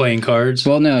playing cards.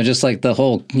 Well, no, just like the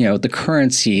whole the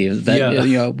currency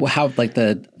that how like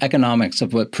the economics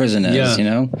of what prison is,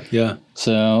 Yeah.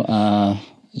 So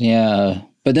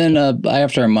But then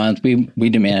after a month, we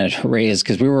demanded a raise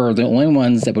because we were the only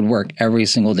ones that would work every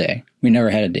single day. We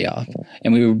never had a day off.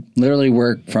 And we would literally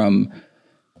work from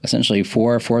essentially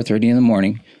 4:30 in the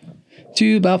morning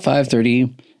to about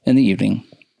 5:30 in the evening.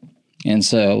 And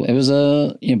so it was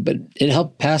but it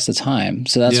helped pass the time.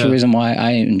 So that's the reason why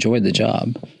I enjoyed the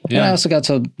job. Yeah. And I also got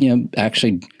to,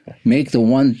 actually make the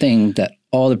one thing that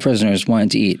all the prisoners wanted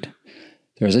to eat.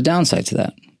 There was a downside to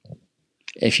that.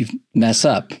 If you mess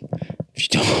up, if you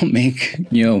don't make,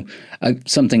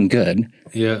 something good,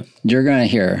 you're going to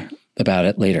hear about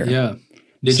it later. Yeah.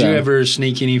 Did you ever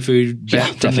sneak any food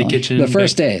back from the kitchen? The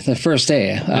first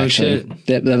day, actually,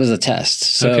 that was a test.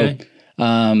 So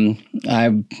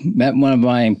I met one of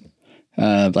my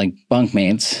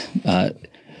bunkmates.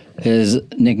 His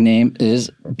nickname is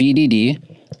BDD,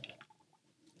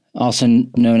 also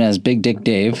known as Big Dick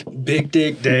Dave. Big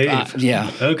Dick Dave.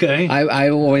 Yeah. Okay. I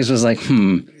always was like,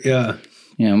 Yeah.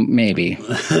 Maybe.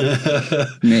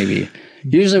 Maybe.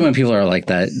 Usually when people are like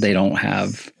that, they don't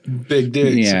have big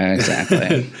dicks. Yeah,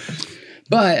 exactly.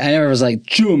 But I never was like,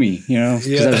 chew me, because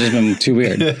that was just been too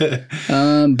weird.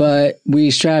 But we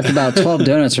strapped about 12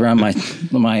 donuts around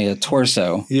my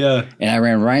torso. Yeah. And I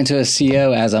ran right into a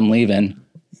CO as I'm leaving.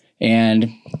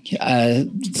 And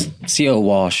CO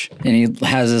Walsh, and he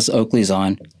has his Oakleys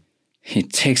on. He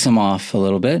takes them off a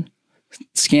little bit,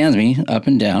 scans me up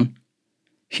and down.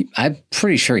 I'm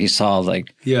pretty sure he saw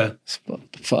like,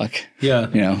 fuck.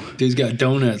 Yeah. Dude's got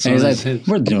donuts and on he's like,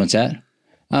 where are the donuts at?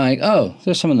 I'm like, oh,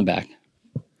 there's some in the back.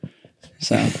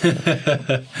 So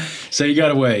so you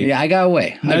got away. Yeah, I got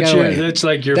away. That's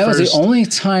like your that first. That was the only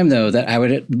time, though, that I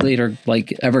would later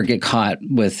ever get caught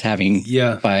with having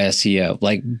by a CO.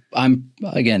 Like,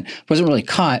 wasn't really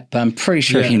caught, but I'm pretty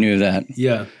sure he knew that.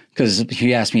 Yeah. because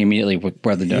he asked me immediately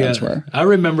where the donuts were. I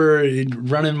remember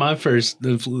running my first,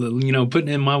 putting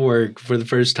in my work for the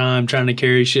first time, trying to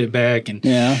carry shit back. And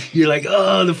you're like,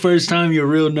 oh, the first time you're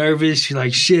real nervous. You're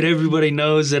like, shit, everybody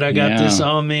knows that I got this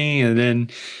on me. And then,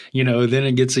 then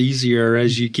it gets easier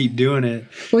as you keep doing it.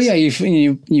 Well, yeah,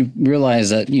 you realize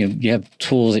that, you have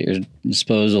tools at your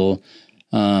disposal.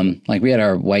 Like we had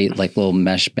our white, like little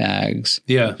mesh bags.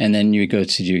 Yeah. And then you would go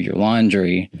to do your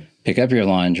laundry, pick up your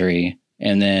laundry.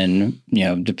 And then,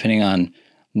 depending on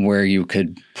where you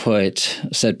could put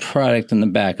said product in the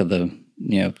back of the,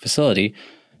 facility,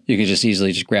 you could just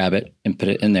easily just grab it and put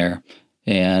it in there.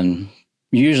 And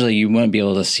usually you wouldn't be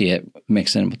able to see it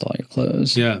mix in with all your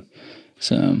clothes. Yeah.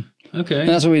 So, okay. And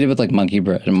that's what we did with like monkey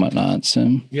bread and whatnot.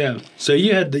 So, yeah. So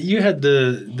you had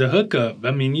the hookup.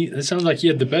 I mean, it sounds like you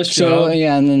had the best job. So,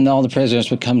 yeah. And then all the prisoners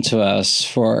would come to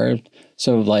us one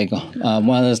of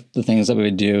the things that we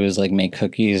would do is like make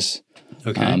cookies.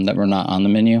 Okay. That were not on the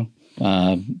menu.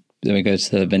 Then we go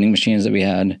to the vending machines that we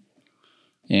had.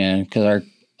 And because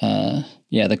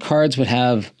the cards would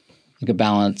have like a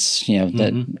balance,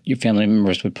 that your family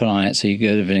members would put on it. So you go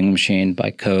to the vending machine,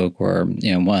 buy Coke or,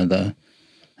 one of the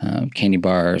candy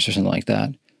bars or something like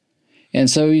that. And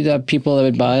so you'd have people that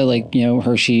would buy like,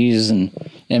 Hershey's and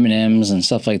M&Ms and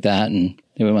stuff like that. And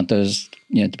they would want those,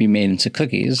 to be made into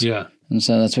cookies. Yeah. And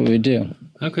so that's what we would do.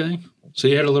 Okay. So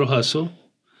you had a little hustle.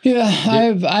 Yeah,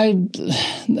 I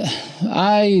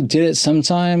did it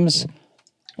sometimes,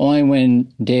 only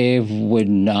when Dave would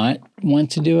not want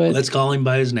to do it. Let's call him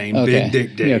by his name, okay. Big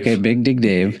Dick Dave. Yeah, okay, Big Dick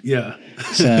Dave. Yeah.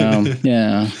 So,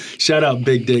 yeah. Shout out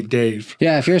Big Dick Dave.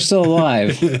 Yeah, if you're still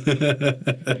alive.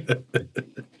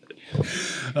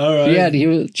 All right. Yeah, I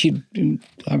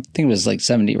think it was like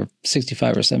 70 or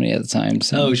 65 or 70 at the time.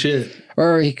 So. Oh, shit.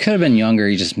 Or he could have been younger.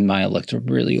 He just might have looked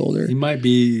really older. He might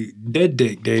be dead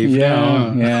Dick Dave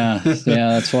now. Yeah.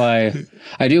 That's why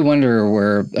I do wonder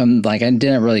where, I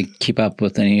didn't really keep up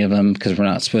with any of them because we're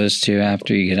not supposed to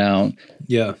after you get out.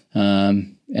 Yeah.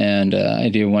 And I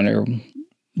do wonder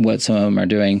what some of them are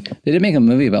doing. They did make a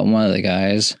movie about one of the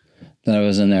guys that I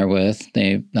was in there with.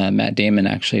 Matt Damon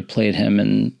actually played him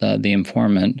in The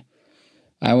Informant.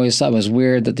 I always thought it was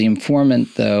weird that The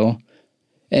Informant, though,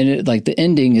 and the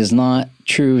ending is not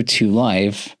true to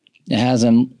life. It has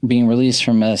him being released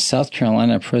from a South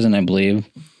Carolina prison, I believe,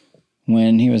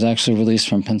 when he was actually released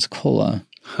from Pensacola.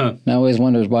 Huh. And I always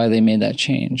wondered why they made that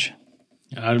change.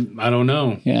 I don't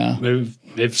know. Yeah.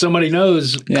 If somebody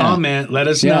knows, comment, let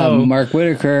us know. Mark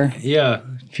Whitaker. Yeah.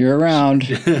 If you're around.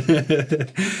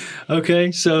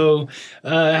 Okay. So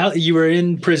you were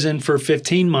in prison for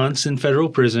 15 months in federal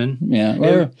prison.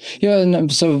 Yeah.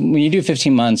 So when you do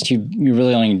 15 months, you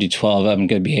really only do 12 of them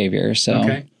good behavior.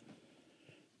 So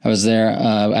I was there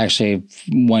actually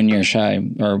 1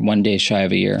 day shy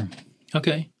of a year.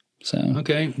 Okay. So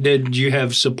okay. Did you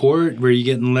have support? Were you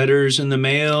getting letters in the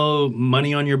mail,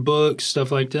 money on your books,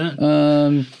 stuff like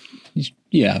that?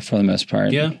 Yeah, for the most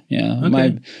part. Yeah. Yeah.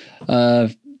 Okay.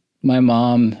 My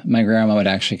mom, my grandma would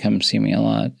actually come see me a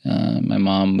lot. My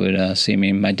mom would see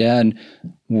me. My dad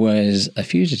was a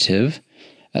fugitive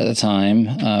at the time,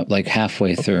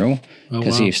 halfway through,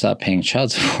 because he stopped paying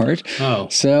child support. Oh.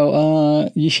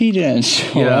 So he didn't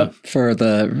show up for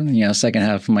the second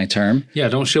half of my term. Yeah,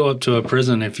 don't show up to a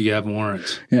prison if you have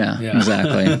warrants. Yeah.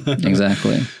 Exactly.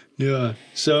 Exactly. Yeah.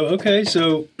 So, okay.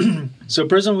 So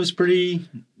prison was pretty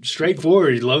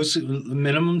straightforward. Low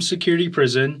minimum security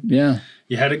prison. Yeah.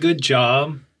 You had a good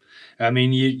job. I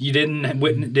mean, you didn't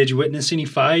witness. Did you witness any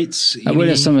fights? I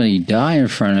witnessed somebody die in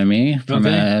front of me from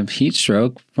a heat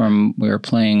stroke we were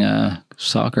playing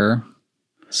soccer.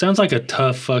 Sounds like a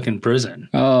tough fucking prison.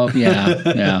 Oh, yeah.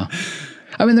 Yeah.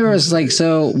 I mean, there was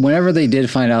whenever they did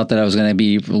find out that I was going to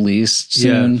be released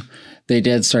soon, they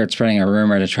did start spreading a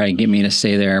rumor to try to get me to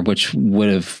stay there, which would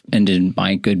have ended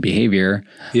my good behavior,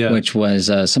 which was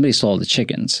somebody stole the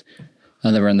chickens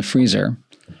that were in the freezer.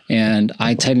 And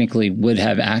I technically would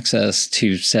have access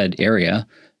to said area.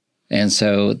 And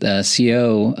so the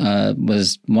CO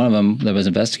was one of them that was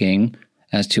investigating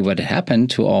as to what had happened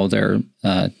to all their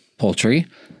poultry,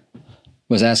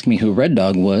 was asking me who Red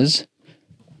Dog was.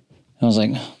 I was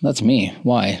like, that's me.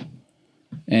 Why?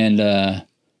 And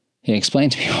he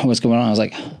explained to me what was going on. I was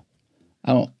like,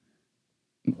 I would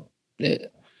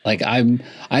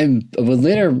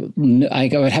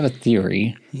have a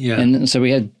theory. Yeah. And so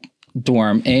we had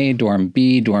dorm A, dorm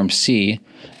B, dorm C.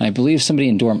 And I believe somebody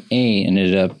in dorm A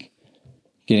ended up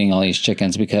getting all these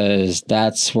chickens because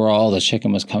that's where all the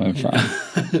chicken was coming from.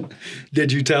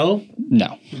 Did you tell?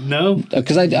 No. No?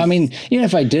 Because I mean, even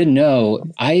if I did know,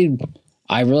 I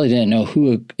I really didn't know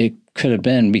who it could have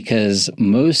been because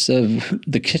most of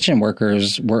the kitchen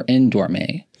workers were in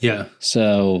Dorme. Yeah.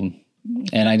 So,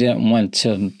 and I didn't want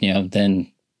to,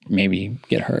 then maybe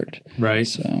get hurt. Right.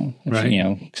 So,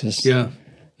 because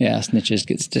yeah, snitches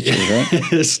get stitches, right?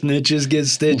 Snitches get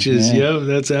stitches. Yeah. Yep,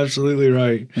 that's absolutely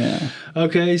right. Yeah.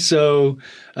 Okay, so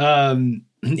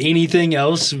anything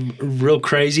else real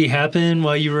crazy happen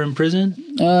while you were in prison?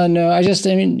 No,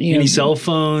 any cell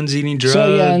phones, any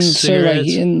drugs,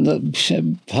 cigarettes?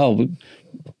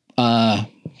 I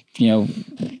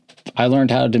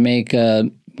learned how to make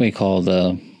what we call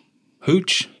the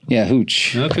hooch. Yeah,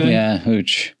 hooch. Okay. Yeah,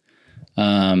 hooch.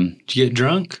 Did you get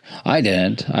drunk? I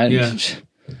didn't.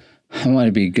 I wanted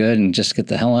to be good and just get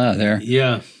the hell out of there.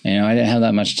 Yeah. I didn't have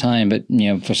that much time, but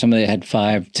for somebody that had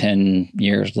 5-10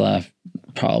 years left,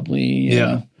 probably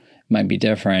it might be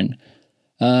different.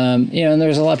 And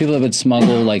there's a lot of people that would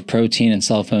smuggle like protein and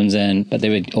cell phones in, but they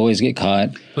would always get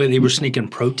caught. Wait, they were sneaking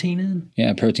protein in?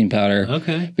 Yeah, protein powder.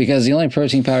 Okay. Because the only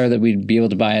protein powder that we'd be able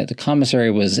to buy at the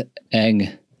commissary was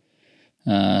egg,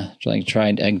 like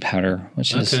dried egg powder,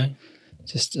 which is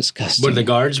just disgusting. Were the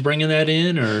guards bringing that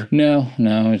in, or no?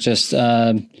 It's just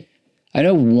I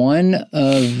know one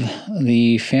of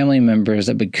the family members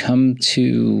that would come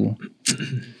to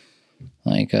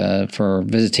for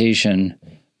visitation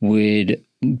would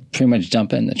pretty much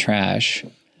dump it in the trash,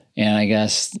 and I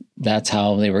guess that's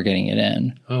how they were getting it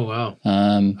in. Oh wow!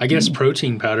 I guess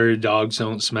protein powder, dogs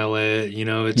don't smell it.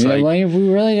 It's we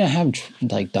really didn't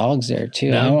have dogs there too.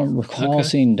 No? I don't recall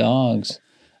seeing dogs.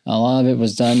 A lot of it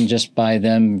was done just by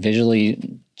them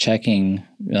visually checking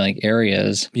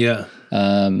areas. Yeah.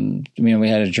 We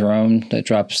had a drone that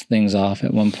drops things off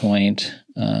at one point,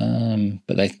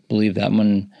 but I believe that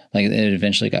one, it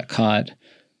eventually got caught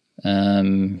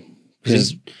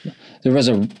because there was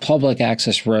a public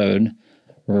access road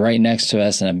right next to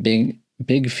us in a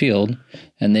big field,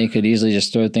 and they could easily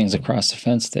just throw things across the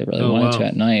fence if they really wanted to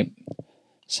at night.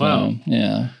 So,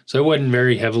 yeah. So it wasn't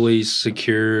very heavily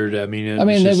secured. So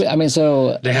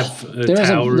they have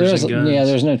towers and guns. Yeah,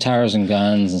 there's no towers and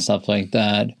guns and stuff like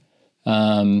that.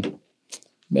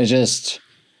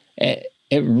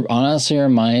 It honestly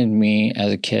reminded me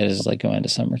as a kid as going to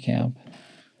summer camp.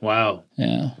 Wow.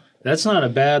 Yeah. That's not a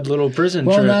bad little prison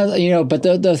trip. Well, but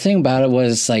the thing about it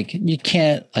was you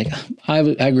can't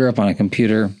I grew up on a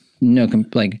computer. No,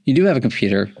 you do have a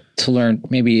computer to learn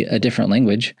maybe a different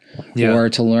language or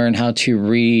to learn how to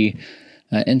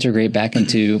reintegrate back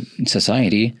into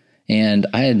society. And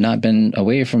I had not been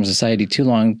away from society too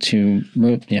long to,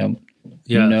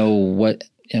 know what,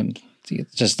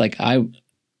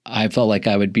 I felt like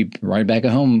I would be right back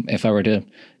at home if I were to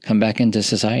come back into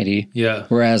society. Yeah.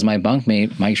 Whereas my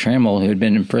bunkmate, Mike Trammell, who had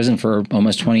been in prison for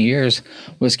almost 20 years,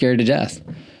 was scared to death.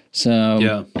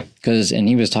 So, and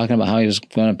he was talking about how he was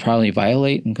going to probably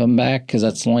violate and come back because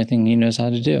that's the only thing he knows how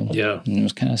to do. Yeah. And it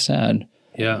was kind of sad.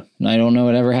 Yeah. And I don't know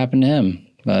what ever happened to him,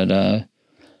 but, I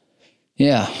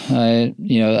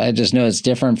just know it's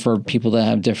different for people that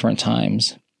have different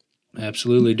times.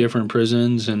 Absolutely. Different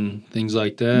prisons and things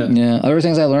like that. Yeah. Other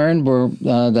things I learned were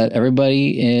that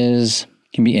everybody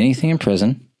can be anything in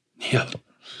prison. Yeah.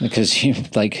 Because you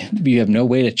have no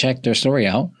way to check their story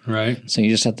out. Right. So you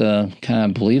just have to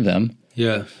kind of believe them.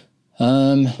 Yeah.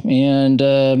 And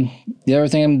the other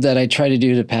thing that I try to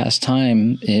do to pass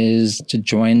time is to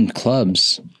join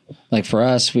clubs. Like for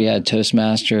us, we had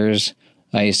Toastmasters.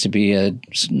 I used to be a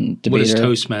debater. What is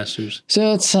Toastmasters?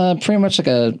 So it's pretty much like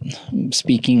a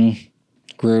speaking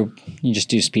group. You just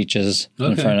do speeches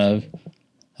in front of.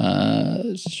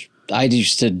 I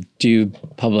used to do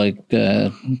public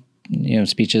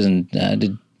speeches and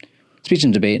did speech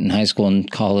and debate in high school and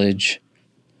college.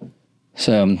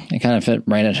 So it kind of fit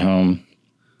right at home.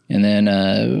 And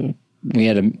then we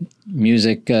had a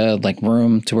music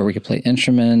room to where we could play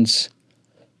instruments.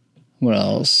 What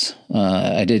else?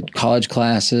 I did college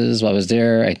classes while I was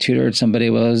there. I tutored somebody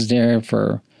while I was there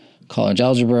for college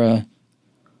algebra.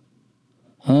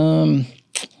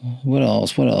 What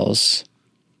else?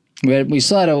 We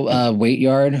still had a weight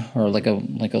yard or like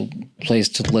a place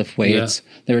to lift weights.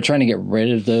 Yeah. They were trying to get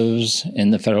rid of those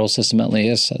in the federal system, at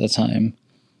least at the time.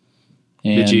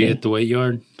 And, did you hit the weight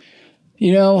yard?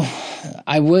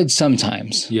 I would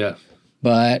sometimes. Yeah.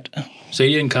 But so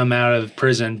you didn't come out of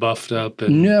prison buffed up?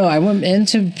 No, I went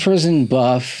into prison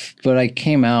buff, but I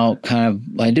came out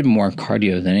I did more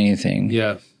cardio than anything.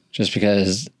 Yeah. Just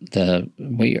because the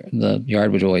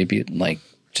yard would always be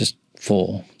just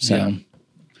full. So. Yeah.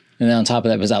 And then on top of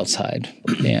that, it was outside,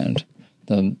 and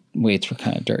the weights were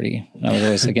kind of dirty. And I was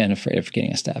always, again, afraid of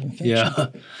getting a staph infection. Yeah.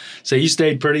 So you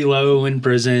stayed pretty low in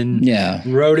prison. Yeah.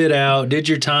 Wrote it out, did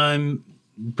your time,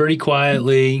 pretty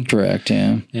quietly. Correct,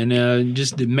 yeah. And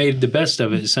just made the best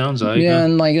of it, it sounds like. Yeah,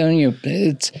 and like,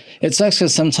 it sucks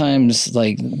because sometimes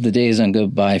like the days don't go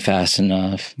by fast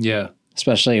enough. Yeah.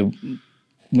 Especially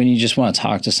when you just want to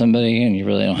talk to somebody and you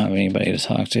really don't have anybody to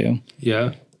talk to.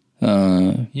 Yeah.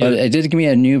 But it did give me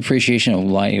a new appreciation of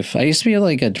life. I used to be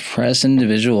like a depressed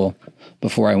individual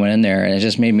before I went in there, and it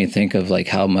just made me think of like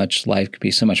how much life could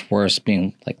be so much worse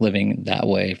being like living that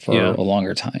way for a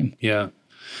longer time. Yeah.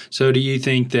 So do you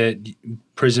think that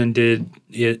prison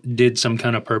did some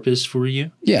kind of purpose for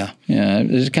you? Yeah. Yeah.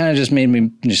 It kind of just made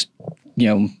me just,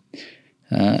 even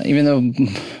though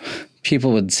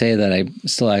people would say that I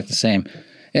still act the same,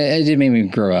 it did make me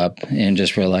grow up and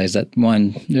just realize that,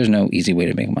 one, there's no easy way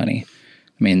to make money.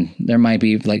 I mean, there might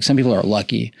be, like, some people are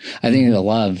lucky. I think a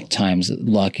lot of times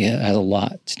luck has a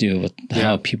lot to do with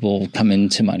how people come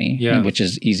into money, which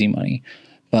is easy money.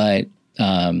 But,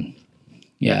 I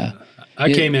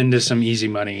came into some easy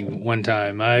money one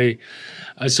time.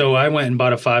 So I went and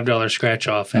bought a $5 scratch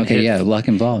off. And luck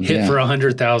involved. Hit for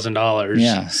 $100,000.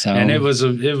 Yeah, so and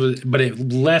but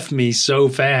it left me so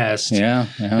fast. Yeah.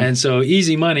 And so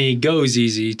easy money goes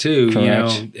easy too.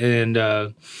 Correct.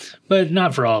 And but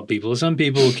not for all people. Some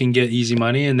people can get easy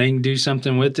money and they can do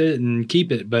something with it and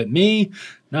keep it. But me,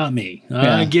 not me.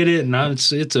 I get it, and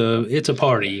it's a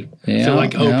party. I feel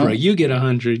like Oprah. You get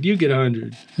 100. You get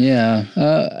 100. Yeah.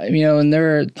 And there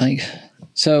were like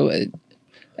so.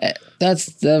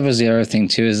 That was the other thing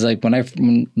too, is like to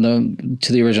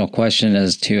the original question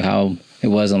as to how it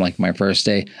was on like my first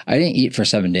day, I didn't eat for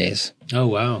 7 days. Oh,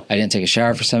 wow. I didn't take a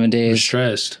shower for 7 days. You're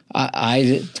stressed.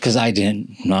 Because I did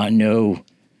not know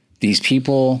these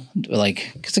people, like,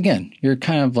 because again, you're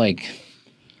kind of like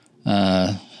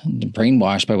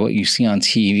brainwashed by what you see on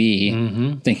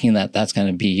TV, thinking that that's going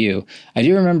to be you. I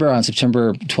do remember on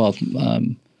September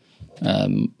 12th,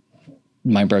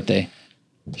 my birthday,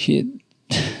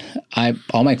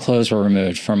 all my clothes were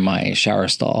removed from my shower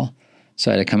stall,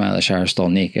 so I had to come out of the shower stall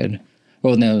naked.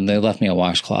 Well, no, they left me a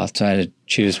washcloth, so I had to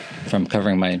choose from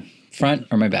covering my front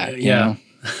or my back. You know?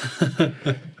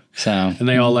 So, and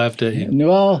they all laughed at you.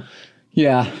 Well,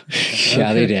 yeah,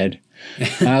 they did.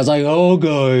 And I was like, "Oh,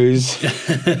 guys,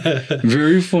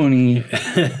 very funny."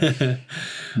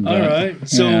 All right,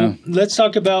 so let's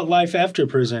talk about life after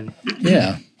prison.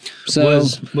 Yeah. So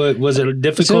was it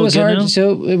difficult? So it was hard. Out?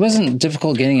 So it wasn't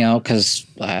difficult getting out because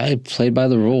I played by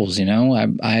the rules. I didn't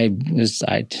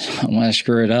want to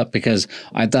screw it up because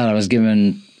I thought I was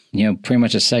given pretty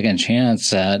much a second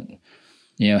chance at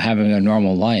having a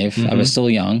normal life. I was still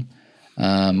young.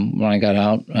 When I got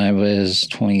out, I was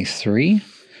 23.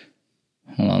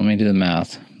 Hold on, let me do the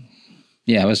math.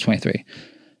 Yeah, I was 23.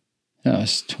 No, I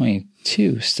was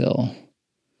 22 still.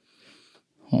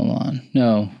 Hold on.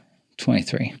 No.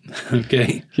 23.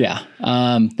 Okay. Yeah.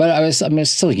 But I was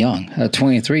still young. At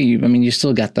 23, you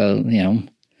still got you're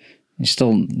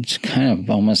still kind of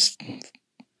almost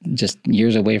just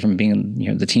years away from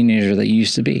being, the teenager that you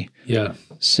used to be. Yeah.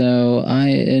 So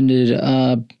I ended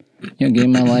up,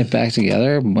 getting my life back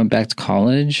together, went back to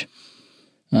college,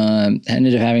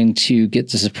 ended up having to get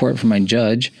the support from my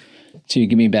judge to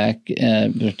get me back,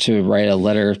 to write a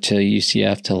letter to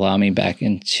UCF to allow me back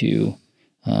into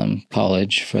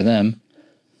college for them.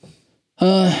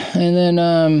 And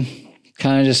then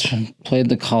kind of just played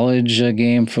the college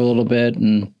game for a little bit,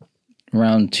 and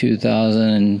around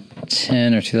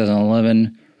 2010 or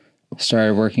 2011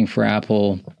 started working for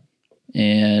Apple,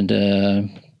 and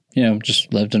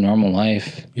just lived a normal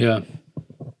life. Yeah.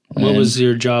 What was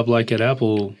your job like at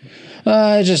Apple?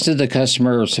 I just did the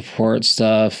customer support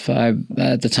stuff.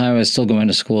 At the time I was still going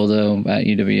to school though at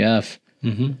UWF.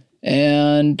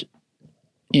 And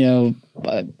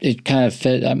it kind of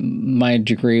fit. My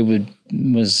degree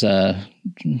was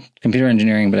computer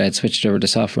engineering, but I had switched over to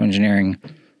software engineering,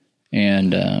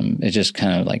 and it just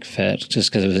kind of like fit,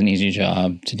 just because it was an easy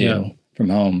job to do from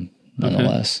home,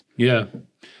 nonetheless. Okay. Yeah.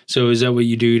 So is that what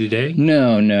you do today?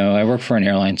 No. I work for an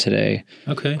airline today.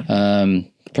 Okay.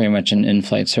 Pretty much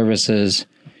in-flight services.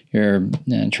 You're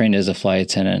trained as a flight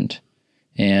attendant,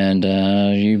 and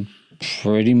you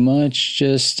pretty much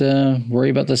just worry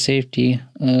about the safety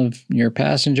of your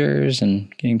passengers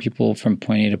and getting people from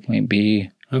point A to point B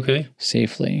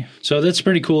safely. So that's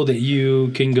pretty cool that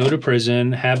you can go to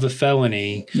prison, have a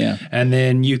felony, and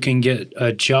then you can get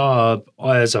a job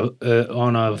as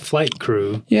on a flight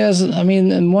crew. Yes,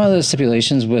 and one of the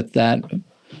stipulations with that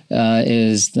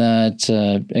is that,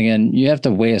 again, you have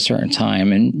to wait a certain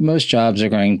time, and most jobs are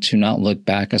going to not look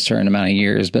back a certain amount of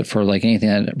years, but for like anything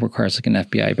that requires like an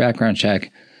FBI background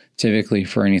check, typically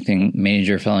for anything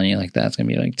major felony like that, it's going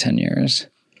to be like 10 years.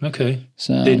 Okay.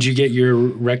 So did you get your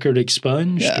record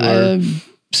expunged?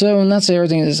 So, and that's the other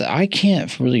thing is I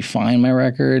can't really find my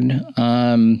record.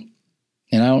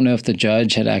 And I don't know if the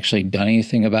judge had actually done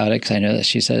anything about it, because I know that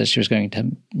she said that she was going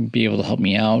to be able to help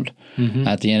me out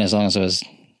at the end as long as it was,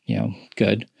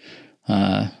 good.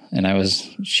 And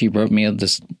she wrote me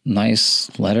this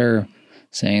nice letter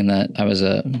saying that I was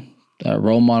a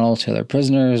role model to other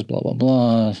prisoners, blah, blah,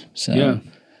 blah. So,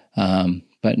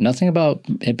 but nothing about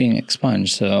it being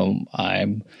expunged. So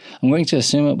I'm going to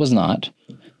assume it was not.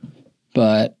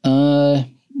 But,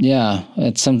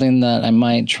 it's something that I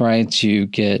might try to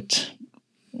get,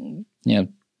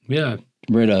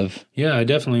 rid of. Yeah, I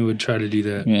definitely would try to do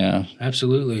that. Yeah.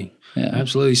 Absolutely. Yeah.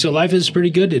 Absolutely. So life is pretty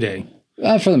good today.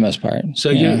 For the most part.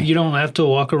 So you don't have to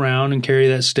walk around and carry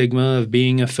that stigma of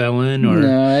being a felon or...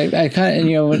 No, I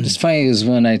kind of, what's funny is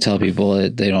when I tell people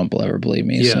that they don't ever believe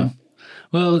me. Yeah. So.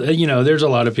 Well, there's a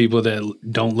lot of people that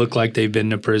don't look like they've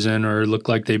been to prison or look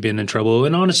like they've been in trouble.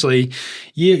 And honestly,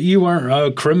 you weren't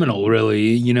a criminal,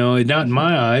 really. Not in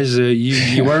my eyes.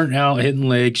 You weren't out hitting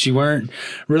licks. You weren't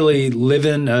really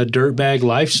living a dirtbag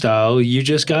lifestyle. You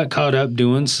just got caught up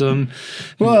doing some.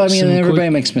 Well, everybody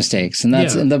makes mistakes, and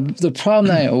that's and the problem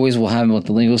that I always will have with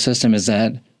the legal system is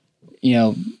that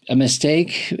a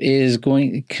mistake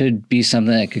could be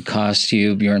something that could cost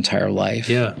you your entire life.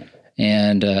 Yeah.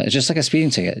 And it's just like a speeding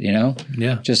ticket,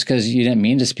 Yeah. Just because you didn't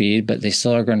mean to speed, but they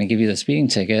still are going to give you the speeding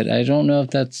ticket. I don't know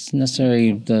if that's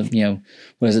necessarily the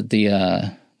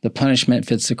punishment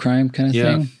fits the crime kind of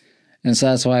thing. And so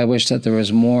that's why I wish that there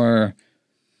was more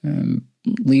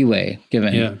leeway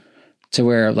given to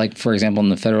where, like, for example, in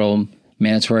the federal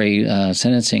mandatory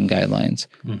sentencing guidelines,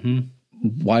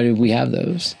 why do we have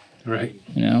those? Right.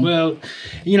 Well,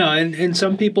 and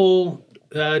some people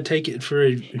take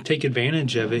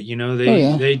advantage of it.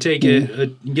 They take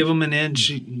it, give them an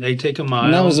inch, they take a mile.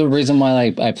 And that was the reason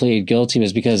why I pleaded guilty,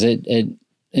 was because it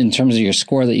in terms of your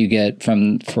score that you get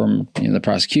from the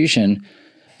prosecution,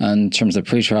 in terms of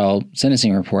the pretrial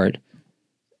sentencing report,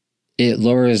 it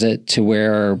lowers it to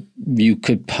where you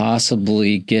could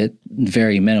possibly get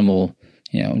very minimal,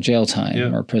 jail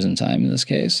time or prison time in this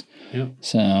case. Yeah.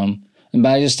 So. But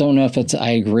I just don't know if I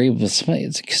agree with somebody.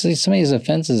 It's because some of these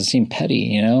offenses seem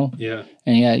petty, Yeah.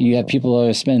 And yet you have people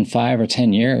that spend 5 or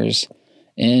 10 years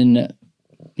in,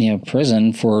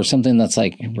 prison for something that's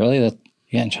like, really, that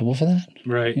you got in trouble for that?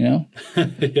 Right. Yeah.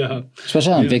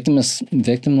 Especially on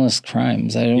victimless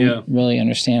crimes. I don't really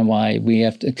understand why we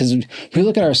have to, because we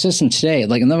look at our system today,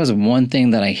 like, and that was one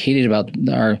thing that I hated about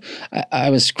I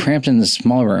was cramped in this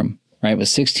small room, right, with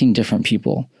 16 different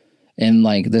people. And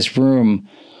like this room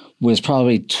was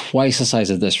probably twice the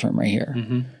size of this room right here.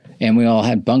 Mm-hmm. And we all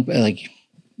had bunk, like,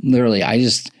 literally,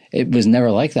 it was never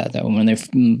like that, though. When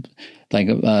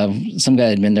some guy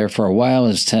had been there for a while,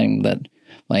 was saying that,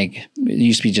 like, it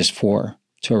used to be just 4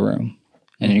 to a room.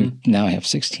 And you now have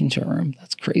 16 to a room.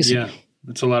 That's crazy. Yeah,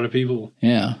 that's a lot of people.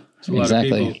 Yeah,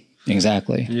 exactly.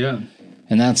 Exactly. Yeah.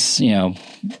 And that's, and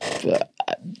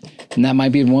that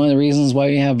might be one of the reasons why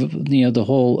you have, the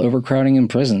whole overcrowding in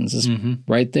prisons is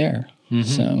right there. Mm-hmm.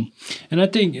 So, and I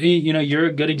think, you're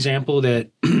a good example that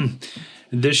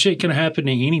this shit can happen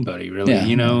to anybody, really.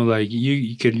 Yeah. Like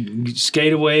you could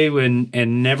skate away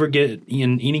and never get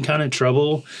in any kind of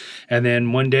trouble, and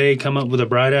then one day come up with a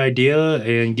bright idea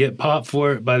and get popped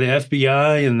for it by the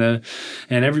FBI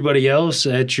and everybody else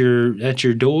at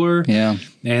your door. Yeah.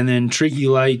 And then treat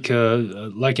you like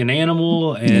an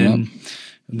animal and. Yeah.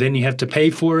 Then you have to pay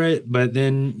for it, but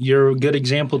then you're a good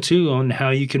example too on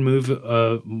how you can move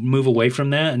away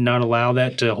from that and not allow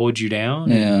that to hold you down.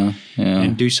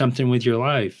 And do something with your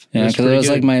life. Yeah, because it was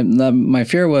like my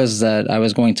fear was that I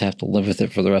was going to have to live with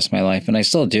it for the rest of my life, and I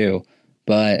still do.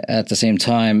 But at the same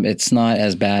time, it's not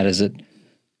as bad as it,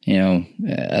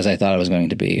 as I thought it was going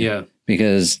to be. Yeah.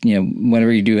 Because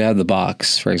whenever you do have the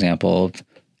box, for example,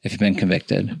 if you've been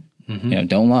convicted,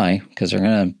 don't lie, because they're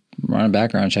going to run a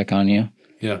background check on you.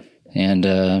 Yeah. And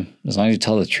as long as you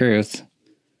tell the truth,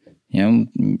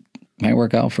 it might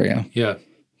work out for you. Yeah.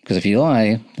 Because if you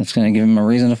lie, that's going to give them a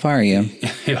reason to fire you.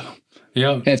 Yeah.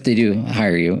 Yeah. If they do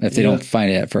hire you, if they don't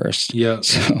find it at first. Yeah.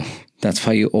 So that's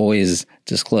why you always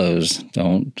disclose.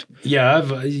 Don't. Yeah. I've,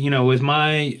 with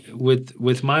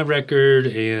my record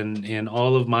and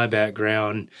all of my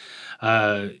background,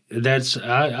 I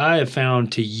have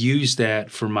found to use that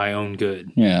for my own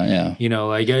good. Yeah, yeah.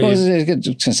 I was going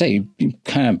to say, you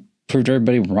kind of proved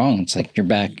everybody wrong. It's like you're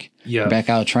back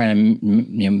out trying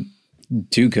to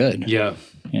do good. Yeah.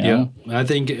 Yeah. I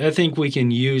think we can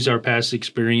use our past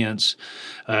experience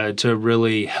to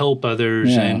really help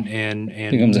others and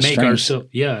make ourselves.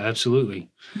 Yeah, absolutely.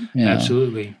 Yeah.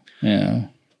 Absolutely. Yeah.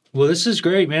 Well, this is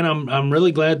great, man. I'm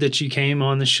really glad that you came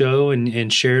on the show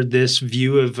and shared this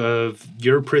view of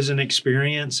your prison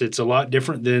experience. It's a lot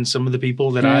different than some of the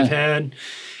people that I've had.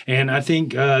 And I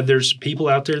think there's people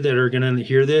out there that are going to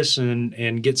hear this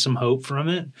and get some hope from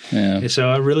it. Yeah. And so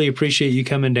I really appreciate you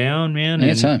coming down, man.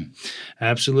 Anytime.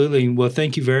 Absolutely. Well,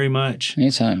 thank you very much.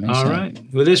 Anytime. All right.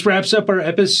 Well, this wraps up our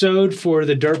episode for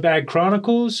the Dirtbag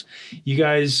Chronicles. You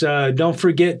guys don't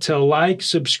forget to like,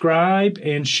 subscribe,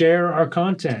 and share our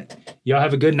content. Y'all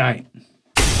have a good night.